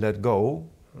let go,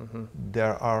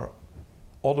 there are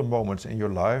other moments in your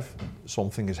life,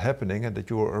 something is happening and that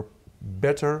you are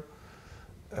better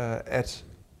at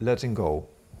letting go.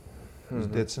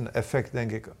 That's an effect,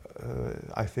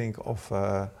 I think,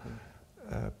 of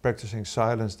practicing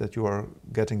silence, that you are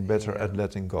getting better at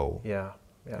letting go. Yeah.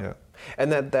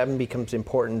 And that becomes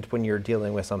important when you're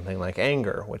dealing with something like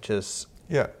anger, which is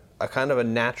a kind of a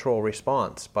natural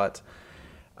response, but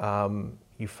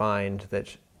you find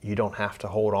that you don't have to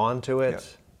hold on to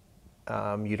it.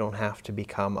 You don't have to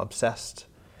become obsessed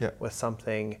with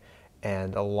something.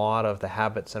 And a lot of the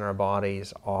habits in our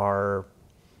bodies are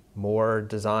more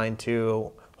designed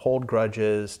to hold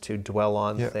grudges, to dwell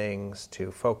on things, to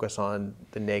focus on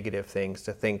the negative things,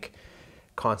 to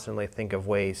constantly think of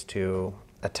ways to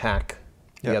attack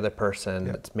the other person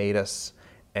that's made us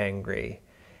angry.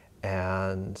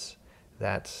 And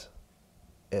that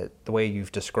the way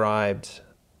you've described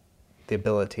the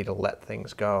ability to let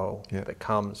things go that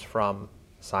comes from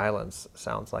silence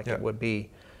sounds like it would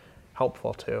be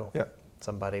helpful to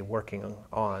somebody working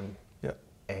on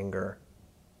anger.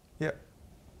 Yeah,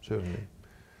 certainly.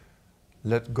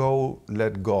 Let go,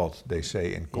 let God, they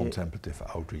say in contemplative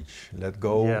outreach. Let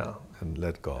go and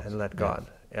let God. And let God,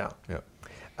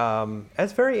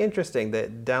 it's very interesting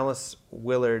that Dallas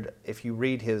Willard, if you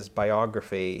read his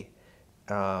biography,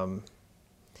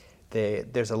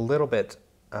 there's a little bit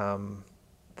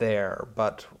there,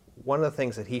 but one of the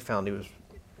things that he found,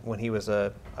 when he was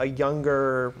a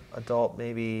younger adult,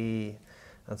 maybe,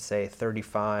 let's say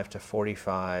 35 to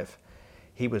 45,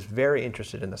 he was very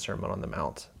interested in the Sermon on the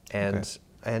Mount and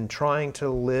trying to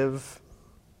live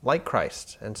like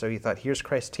Christ. And so he thought, here's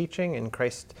Christ's teaching, and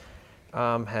Christ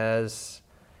has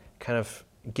kind of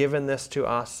given this to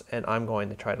us, and I'm going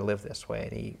to try to live this way.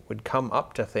 And he would come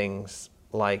up to things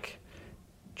like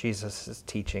Jesus'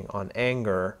 teaching on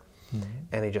anger,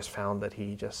 and he just found that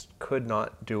he just could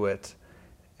not do it.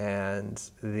 And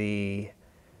the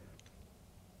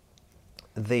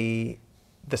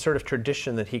sort of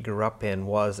tradition that he grew up in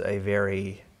was a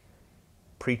very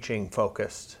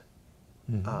preaching-focused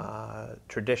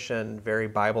tradition, very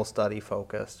Bible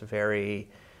study-focused, very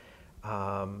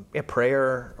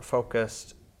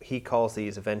prayer-focused. He calls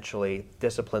these eventually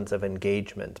disciplines of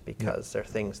engagement, because they're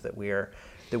things that we're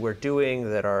doing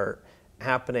that are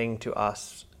happening to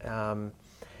us. And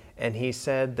he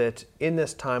said that in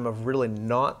this time of really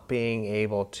not being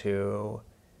able to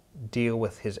deal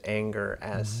with his anger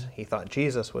as he thought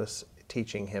Jesus was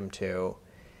teaching him to,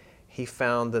 he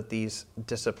found that these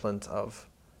disciplines of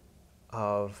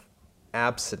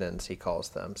abstinence, he calls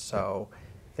them, so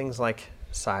things like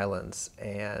silence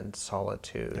and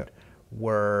solitude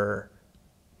were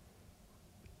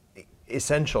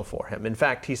essential for him. In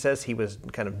fact, he says he was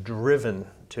kind of driven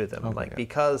to them,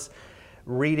 because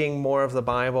reading more of the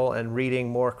Bible and reading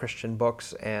more Christian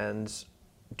books and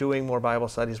doing more Bible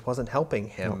studies wasn't helping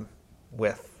him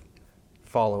with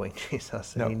following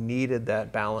Jesus. And he needed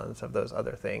that balance of those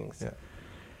other things.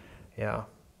 That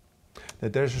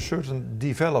there's a certain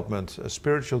development, a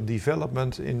spiritual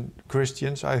development in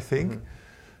Christians, I think.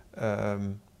 As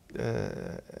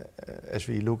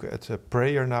we look at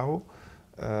prayer now,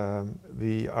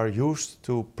 we are used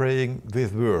to praying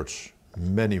with words,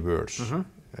 many words,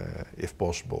 if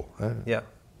possible.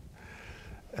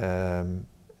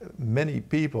 Many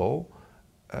people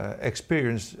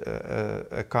experience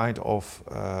a kind of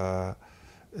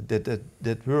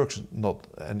that works not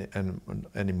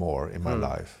anymore in my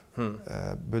life.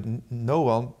 But no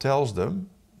one tells them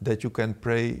that you can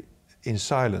pray in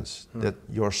silence, that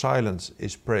your silence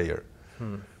is prayer.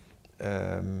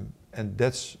 And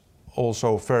that's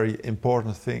also a very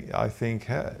important thing, I think,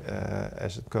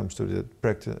 as it comes to the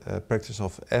practice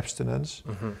of abstinence,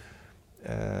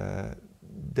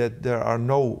 that there are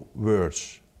no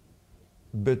words,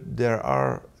 but there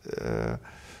are.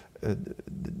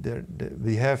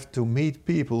 We have to meet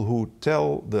people who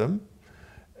tell them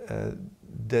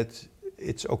that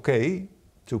it's okay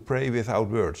to pray without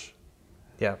words.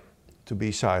 Yeah. To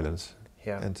be silent.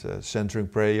 Yeah. And centering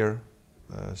prayer,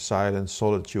 silence,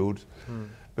 solitude.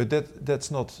 But that's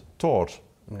not taught.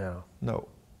 No. No.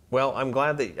 Well, I'm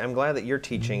glad that you're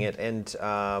teaching it, and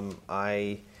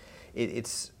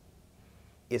it's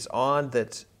odd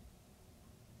that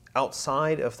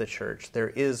outside of the church there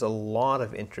is a lot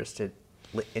of interest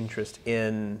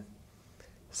in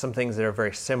some things that are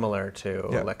very similar to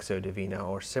Lectio Divina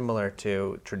or similar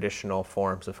to traditional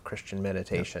forms of Christian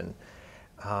meditation,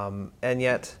 and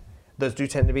yet those do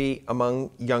tend to be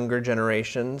among younger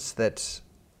generations that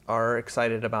are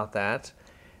excited about that,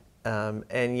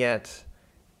 and yet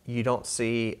you don't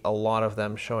see a lot of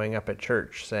them showing up at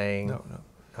church saying,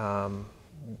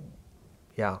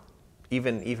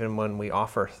 even when we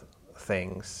offer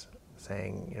things,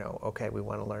 saying, okay, we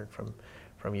want to learn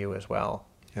from you as well.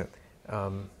 Yeah.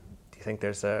 Do you think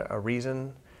there's a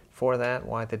reason for that?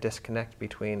 Why the disconnect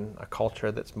between a culture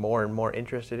that's more and more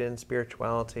interested in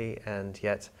spirituality and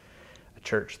yet a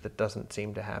church that doesn't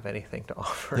seem to have anything to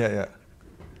offer? Yeah.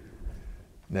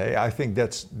 No, I think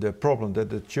that's the problem, that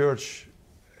the church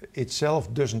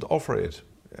itself doesn't offer it.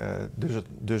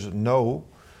 Doesn't know.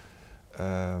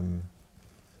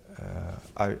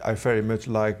 I very much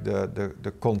like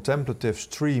the contemplative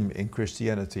stream in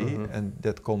Christianity, and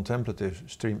that contemplative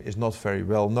stream is not very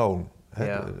well known.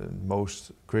 Yeah.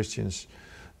 Most Christians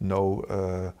know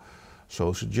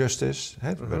social justice,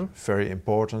 but very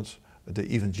important. The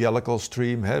evangelical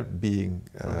stream, being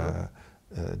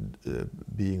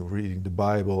reading the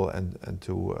Bible and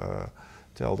to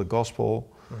tell the gospel.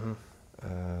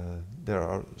 There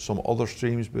are some other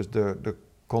streams, but the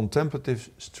contemplative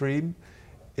stream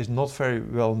is not very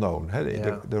well known.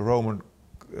 The Roman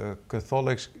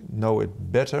Catholics know it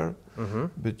better,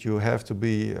 but you have to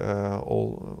be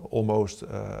almost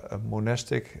a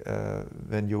monastic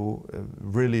when you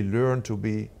really learn to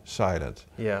be silent.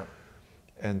 Yeah.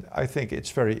 And I think it's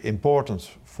very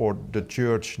important for the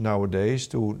church nowadays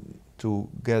to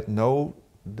get know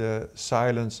the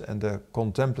silence and the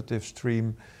contemplative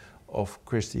stream of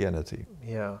Christianity.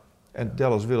 Yeah. And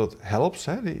Dallas Willard helps.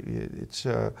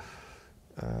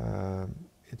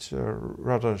 It's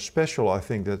rather special, I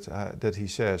think, that he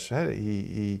says.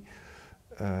 He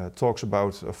talks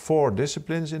about 4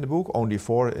 disciplines in the book, only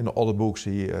 4. In other books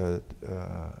he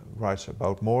writes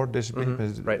about more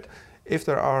disciplines. Right. If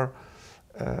there are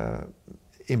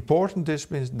important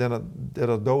disciplines, then there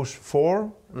are those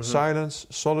 4: silence,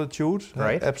 solitude,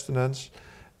 abstinence,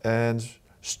 and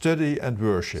study and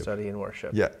worship. Study and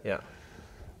worship. Yeah.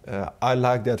 I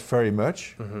like that very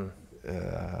much.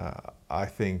 I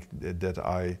think that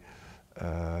I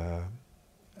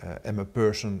am a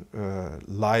person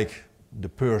like the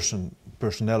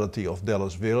personality of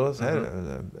Dallas Willard,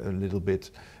 a little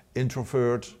bit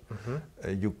introvert.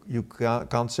 You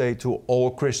can't say to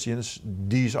all Christians,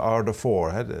 these are the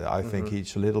 4. I think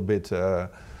he's a little bit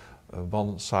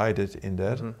one-sided in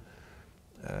that.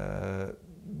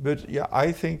 But yeah,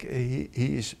 I think he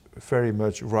is very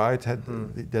much right,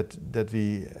 that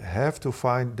we have to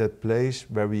find that place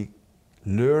where we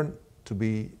learn to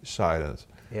be silent.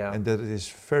 Yeah. And that it is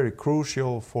very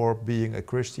crucial for being a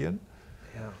Christian.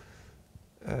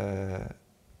 Yeah.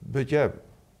 But yeah,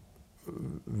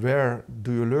 where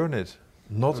do you learn it?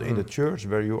 Not in the church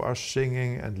where you are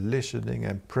singing and listening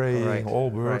and praying, all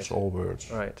words.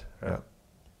 Right. Yeah.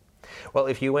 Well,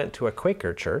 if you went to a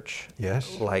Quaker church,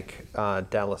 yes, like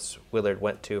Dallas Willard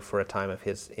went to for a time of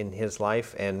in his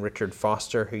life, and Richard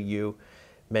Foster, who you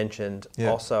mentioned,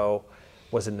 also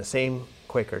was in the same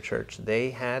Quaker church,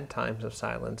 they had times of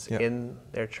silence in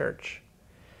their church.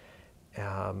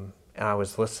 And I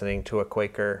was listening to a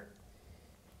Quaker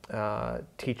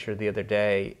teacher the other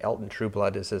day. Elton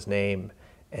Trueblood is his name,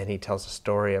 and he tells a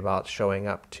story about showing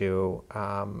up to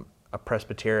a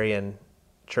Presbyterian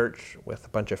church with a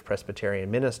bunch of Presbyterian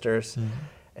ministers,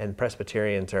 and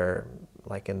Presbyterians are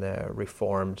like in the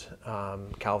Reformed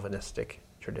Calvinistic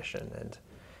tradition, and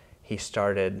he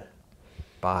started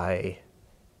by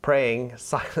praying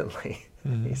silently.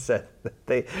 He said that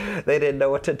they didn't know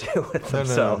what to do with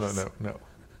themselves. No.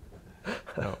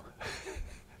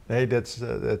 Hey,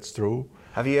 that's true.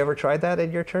 Have you ever tried that in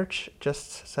your church?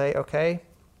 Just say, okay,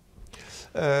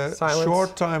 silence?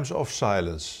 Short times of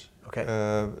silence. Okay.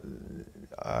 There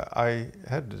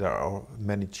are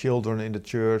many children in the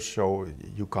church, so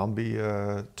you can't be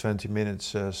 20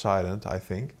 minutes silent, I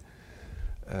think.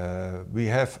 We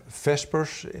have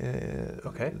Vespers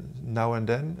now and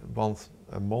then, once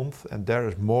a month, and there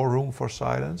is more room for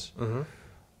silence. Mm-hmm.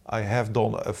 I have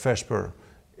done a Vesper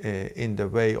in the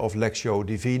way of Lectio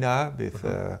Divina, with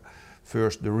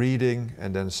first the reading,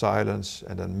 and then silence,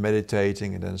 and then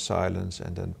meditating, and then silence,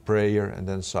 and then prayer, and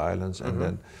then silence, and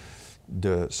then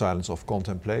the silence of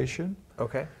contemplation.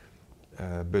 Okay.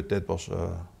 But that was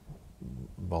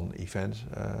one event.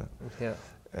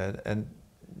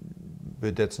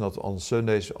 But that's not on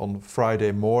Sundays. On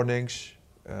Friday mornings,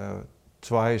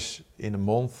 twice in a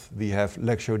month, we have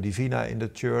Lectio Divina in the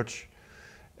church.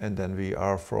 And then we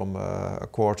are from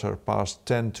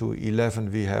 10:15 to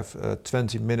 11, we have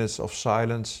 20 minutes of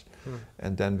silence.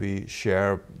 And then we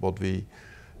share what we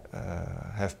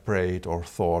have prayed or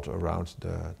thought around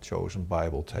the chosen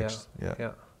Bible text.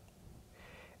 Yeah.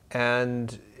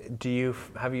 And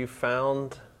have you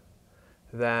found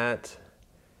that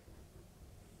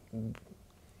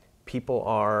people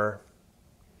are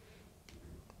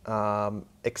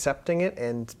accepting it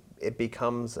and it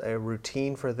becomes a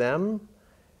routine for them,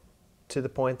 to the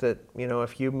point that,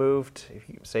 if you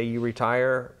say you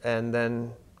retire, and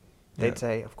then they'd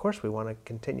say, of course we want to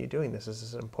continue doing this. This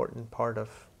is an important part of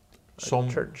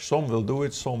church. Some will do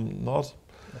it, some not.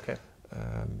 Okay.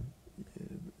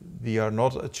 We are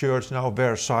not a church now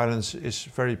where silence is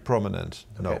very prominent.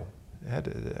 Okay. No.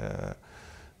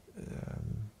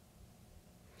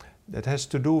 That has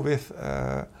to do with,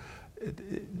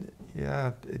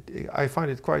 I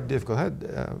find it quite difficult.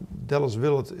 Dallas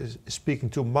Willard is speaking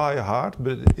to my heart,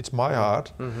 but it's my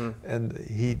heart, and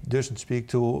he doesn't speak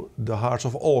to the hearts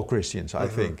of all Christians, I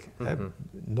think.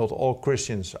 Not all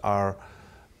Christians are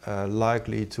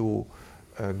likely to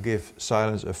give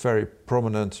silence a very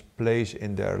prominent place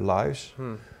in their lives.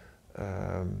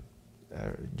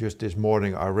 Just this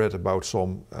morning I read about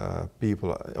some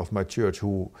people of my church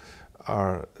who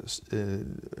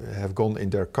have gone in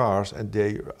their cars and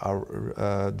they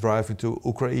are driving to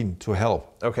Ukraine to help.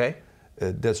 Okay.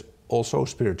 That's also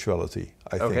spirituality,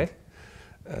 I think.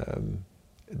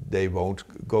 They won't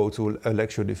go to a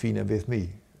Lectio Divina with me.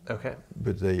 Okay.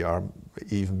 But they are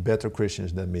even better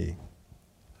Christians than me.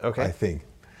 Okay. I think,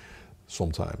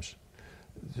 sometimes.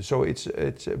 So it's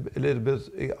a little bit,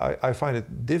 I find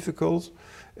it difficult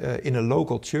in a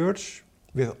local church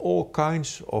with all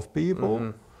kinds of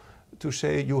people to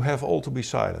say you have all to be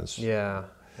silenced. Yeah.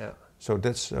 So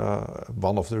that's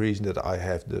one of the reasons that I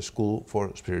have the School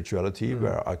for Spirituality,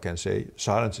 where I can say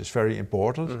silence is very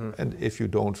important, and if you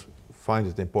don't find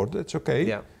it important, it's okay.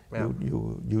 Yeah.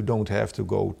 You don't have to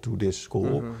go to this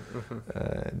school.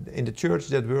 In the church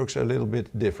that works a little bit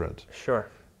different. Sure.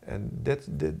 And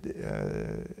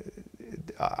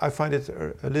I find it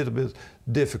a little bit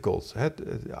difficult.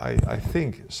 I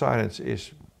think silence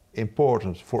is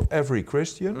important for every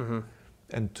Christian,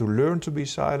 and to learn to be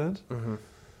silent.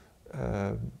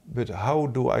 But how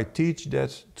do I teach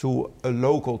that to a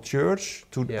local church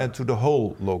and to the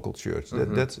whole local church?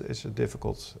 That is a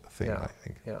difficult thing, I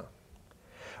think. Yeah.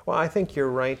 Well, I think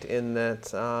you're right in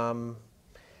that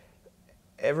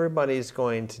everybody's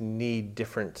going to need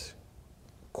different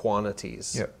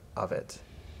quantities of it.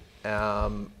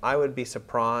 I would be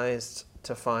surprised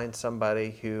to find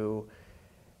somebody who,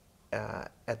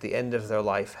 at the end of their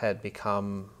life, had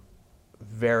become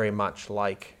very much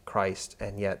like Christ,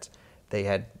 and yet they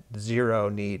had zero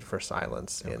need for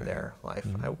silence in their life.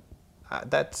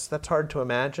 That's hard to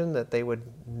imagine, that they would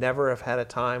never have had a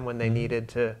time when they needed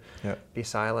to be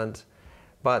silent.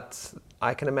 But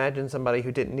I can imagine somebody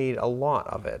who didn't need a lot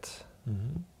of it.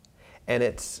 And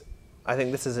I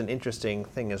think this is an interesting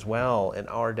thing as well in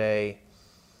our day,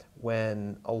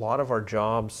 when a lot of our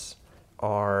jobs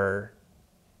are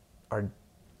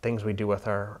things we do with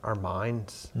our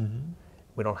minds.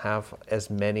 We don't have as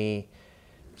many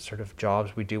sort of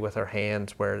jobs we do with our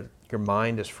hands where your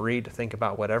mind is free to think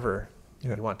about whatever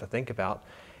you want to think about.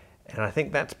 And I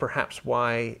think that's perhaps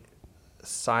why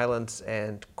silence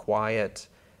and quiet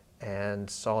and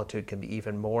solitude can be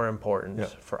even more important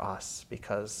for us,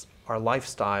 because our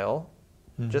lifestyle,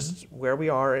 just where we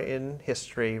are in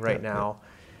history right now,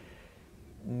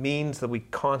 means that we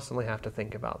constantly have to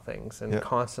think about things and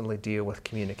constantly deal with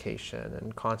communication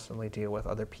and constantly deal with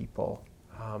other people.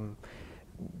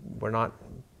 We're not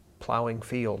plowing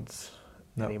fields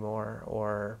anymore,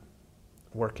 or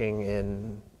working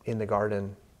in the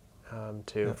garden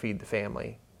to feed the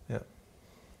family.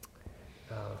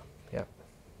 Yeah.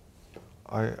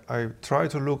 I try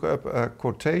to look up a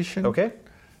quotation Okay.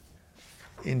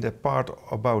 in the part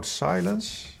about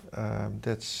silence.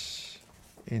 That's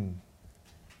in,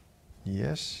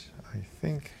 yes, I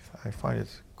think I find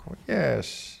it,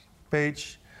 yes,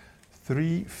 page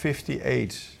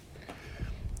 358.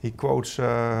 He quotes,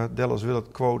 Dallas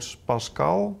Willard quotes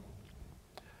Pascal,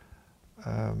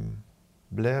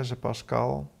 Blaise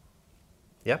Pascal.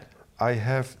 Yep. I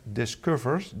have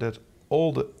discovered that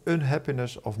all the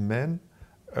unhappiness of men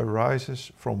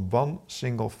arises from one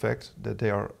single fact, that they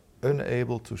are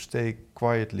unable to stay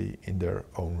quietly in their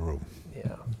own room.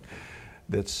 Yeah.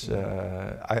 That's,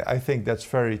 I think that's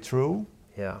very true.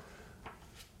 Yeah.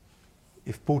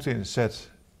 If Putin sat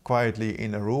quietly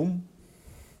in a room,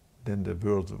 then the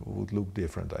world would look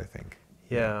different, I think.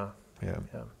 Yeah. Yeah.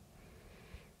 Yeah.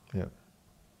 Yeah.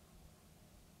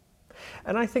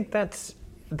 And I think that's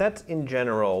in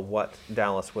general what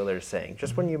Dallas Willard is saying.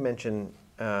 Just when you mention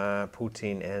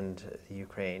Putin and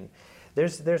Ukraine,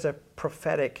 there's a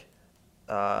prophetic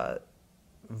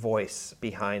voice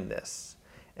behind this.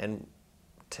 And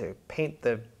to paint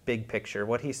the big picture,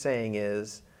 what he's saying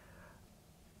is,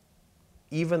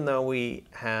 even though we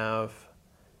have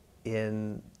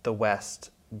in the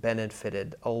West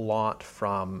benefited a lot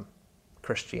from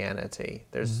Christianity,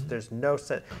 there's no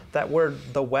sense, that word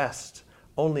the West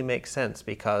only makes sense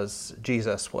because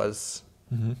Jesus was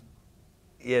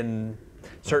in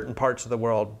certain parts of the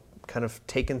world kind of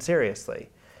taken seriously.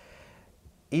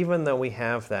 Even though we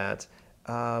have that,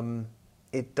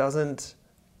 it doesn't,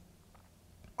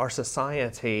 our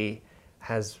society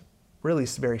has really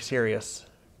very serious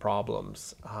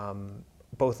problems,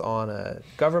 both on a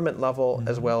government level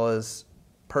as well as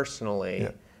personally.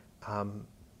 Yeah.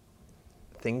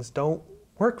 Things don't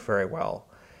work very well.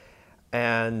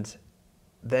 And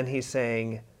then he's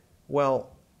saying,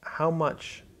 well, how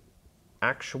much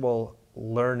actual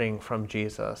learning from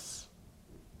Jesus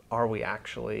are we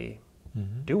actually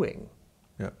doing?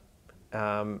 Yeah.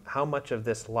 How much of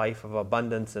this life of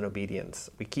abundance and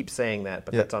obedience, we keep saying that,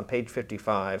 but Yeah. that's on page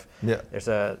 55. Yeah. There's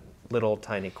a little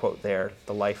tiny quote there,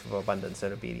 the life of abundance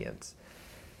and obedience.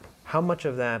 How much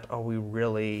of that are we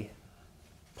really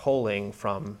pulling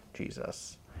from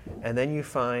Jesus? And then you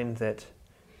find that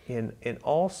in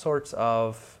all sorts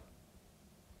of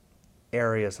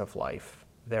areas of life,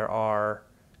 there are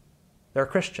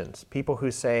Christians, people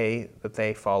who say that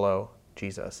they follow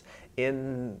Jesus.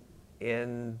 In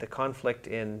the conflict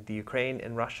in the Ukraine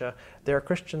and Russia, there are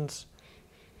Christians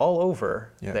all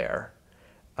over there.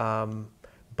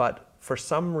 But for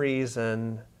some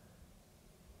reason,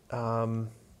 well,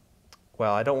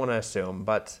 I don't want to assume,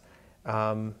 but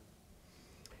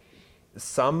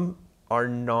some are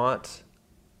not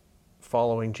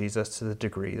following Jesus to the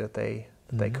degree that they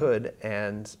could,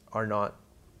 and are not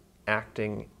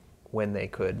acting when they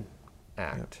could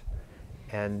act.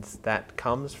 And that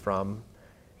comes from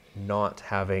not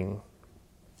having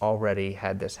already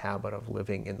had this habit of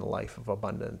living in the life of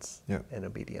abundance and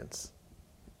obedience.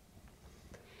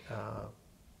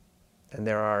 And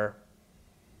there are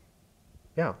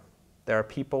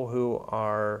people who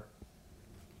are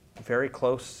very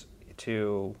close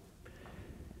to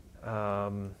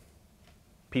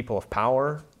people of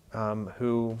power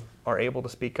who are able to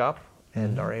speak up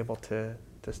and are able to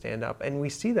stand up. And we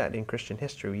see that in Christian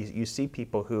history. You see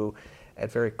people who,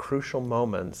 at very crucial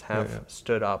moments, have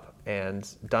stood up and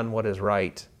done what is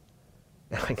right.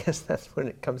 And I guess that's what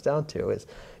it comes down to, is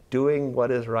doing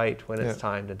what is right when it's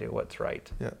time to do what's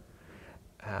right. Yeah.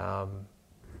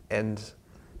 And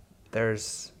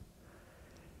there's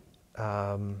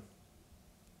a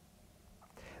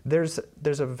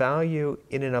value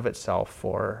in and of itself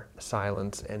for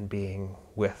silence and being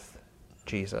with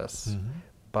Jesus,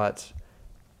 but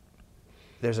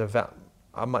there's a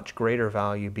much greater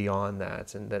value beyond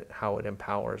that, and that how it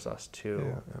empowers us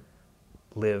to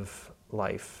live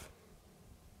life.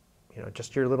 You know,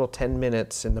 just your little 10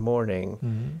 minutes in the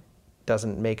morning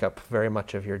doesn't make up very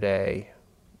much of your day.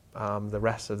 The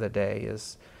rest of the day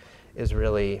is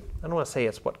really, I don't want to say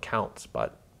it's what counts,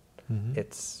 but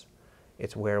it's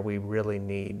where we really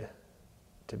need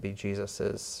to be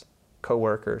Jesus's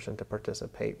co-workers and to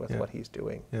participate with what he's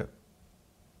doing. Yeah.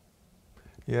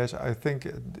 Yes, I think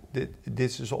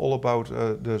this is all about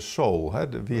the soul.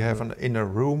 We have an inner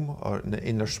room or an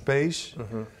inner space,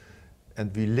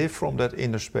 and we live from that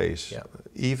inner space,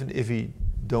 even if we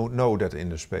don't know that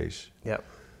inner space. Yeah.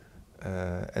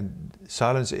 And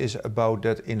silence is about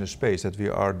that inner space, that we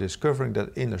are discovering that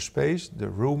inner space, the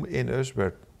room in us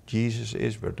where Jesus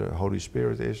is, where the Holy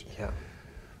Spirit is. Yeah.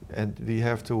 And we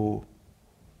have to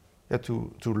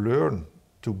learn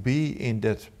to be in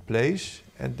that place,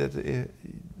 and that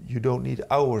you don't need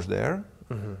hours there,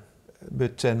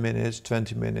 but 10 minutes,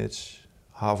 20 minutes,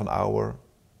 half an hour,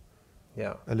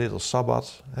 a little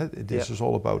Sabbath. This is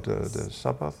all about the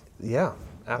Sabbath. Yeah,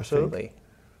 absolutely.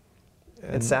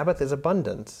 And Sabbath is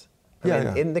abundance. I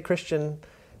mean, in the Christian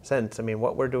sense, I mean,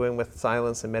 what we're doing with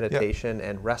silence and meditation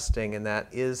and resting, and that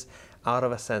is out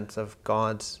of a sense of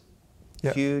God's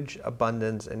huge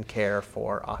abundance and care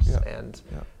for us and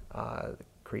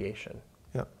creation.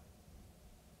 Yeah.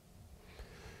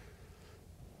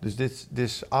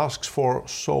 This asks for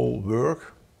soul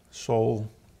work, soul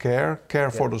care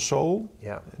for the soul.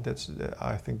 Yeah.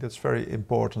 I think that's very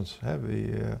important.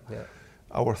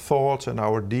 Our thoughts and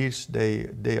our deeds,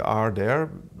 they are there,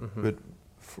 but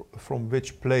from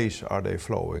which place are they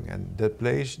flowing? And that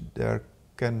place,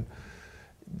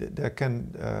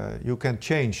 you can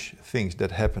change things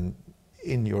that happen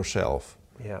in yourself.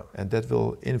 Yeah. And that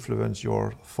will influence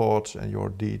your thoughts and your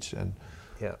deeds and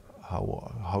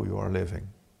how you are living.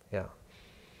 Yeah.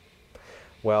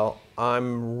 Well,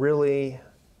 I'm really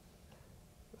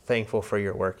thankful for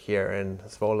your work here in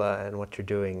Zwolle and what you're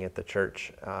doing at the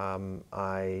church.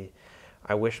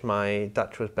 I wish my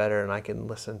Dutch was better and I can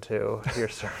listen to your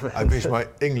sermons. I wish my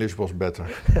English was better.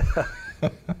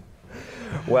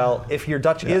 Well, if your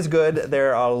Dutch is good,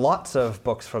 there are lots of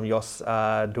books from Jos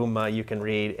Doema you can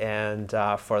read, and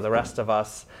for the rest of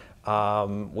us,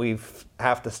 we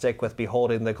have to stick with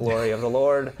Beholding the Glory of the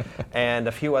Lord and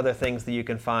a few other things that you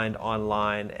can find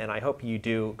online, and I hope you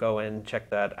do go and check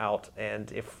that out.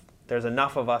 And if there's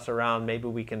enough of us around, maybe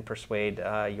we can persuade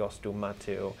Jos Doema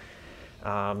to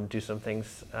do some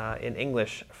things in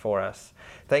English for us.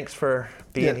 Thanks for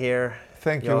being here.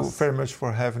 Thank you very much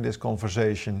for having this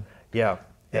conversation. Yeah.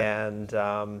 And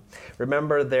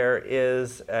remember, there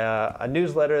is a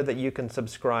newsletter that you can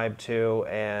subscribe to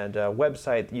and a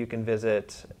website that you can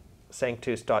visit,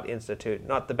 sanctus.institute.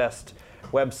 Not the best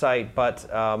website, but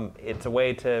it's a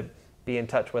way to be in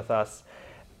touch with us.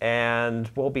 And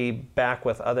we'll be back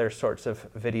with other sorts of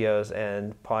videos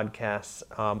and podcasts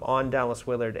on Dallas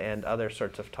Willard and other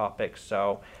sorts of topics.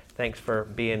 So thanks for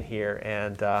being here,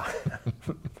 and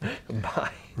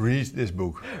bye. Read this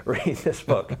book. Read this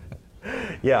book.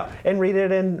 Yeah, and read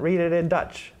it in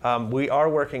Dutch. We are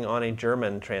working on a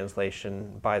German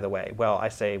translation, by the way. Well, I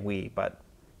say we, but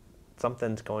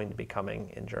something's going to be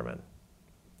coming in German.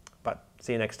 But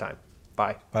see you next time.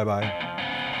 Bye. Bye-bye.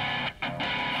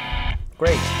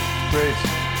 Great.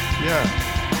 Yeah.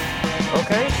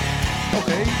 Okay.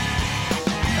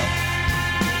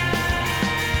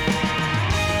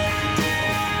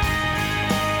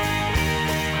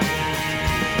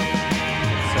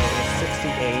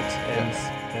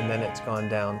 And then it's gone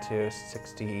down to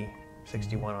 60,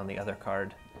 61 on the other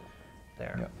card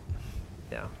there.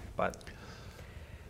 Yeah, but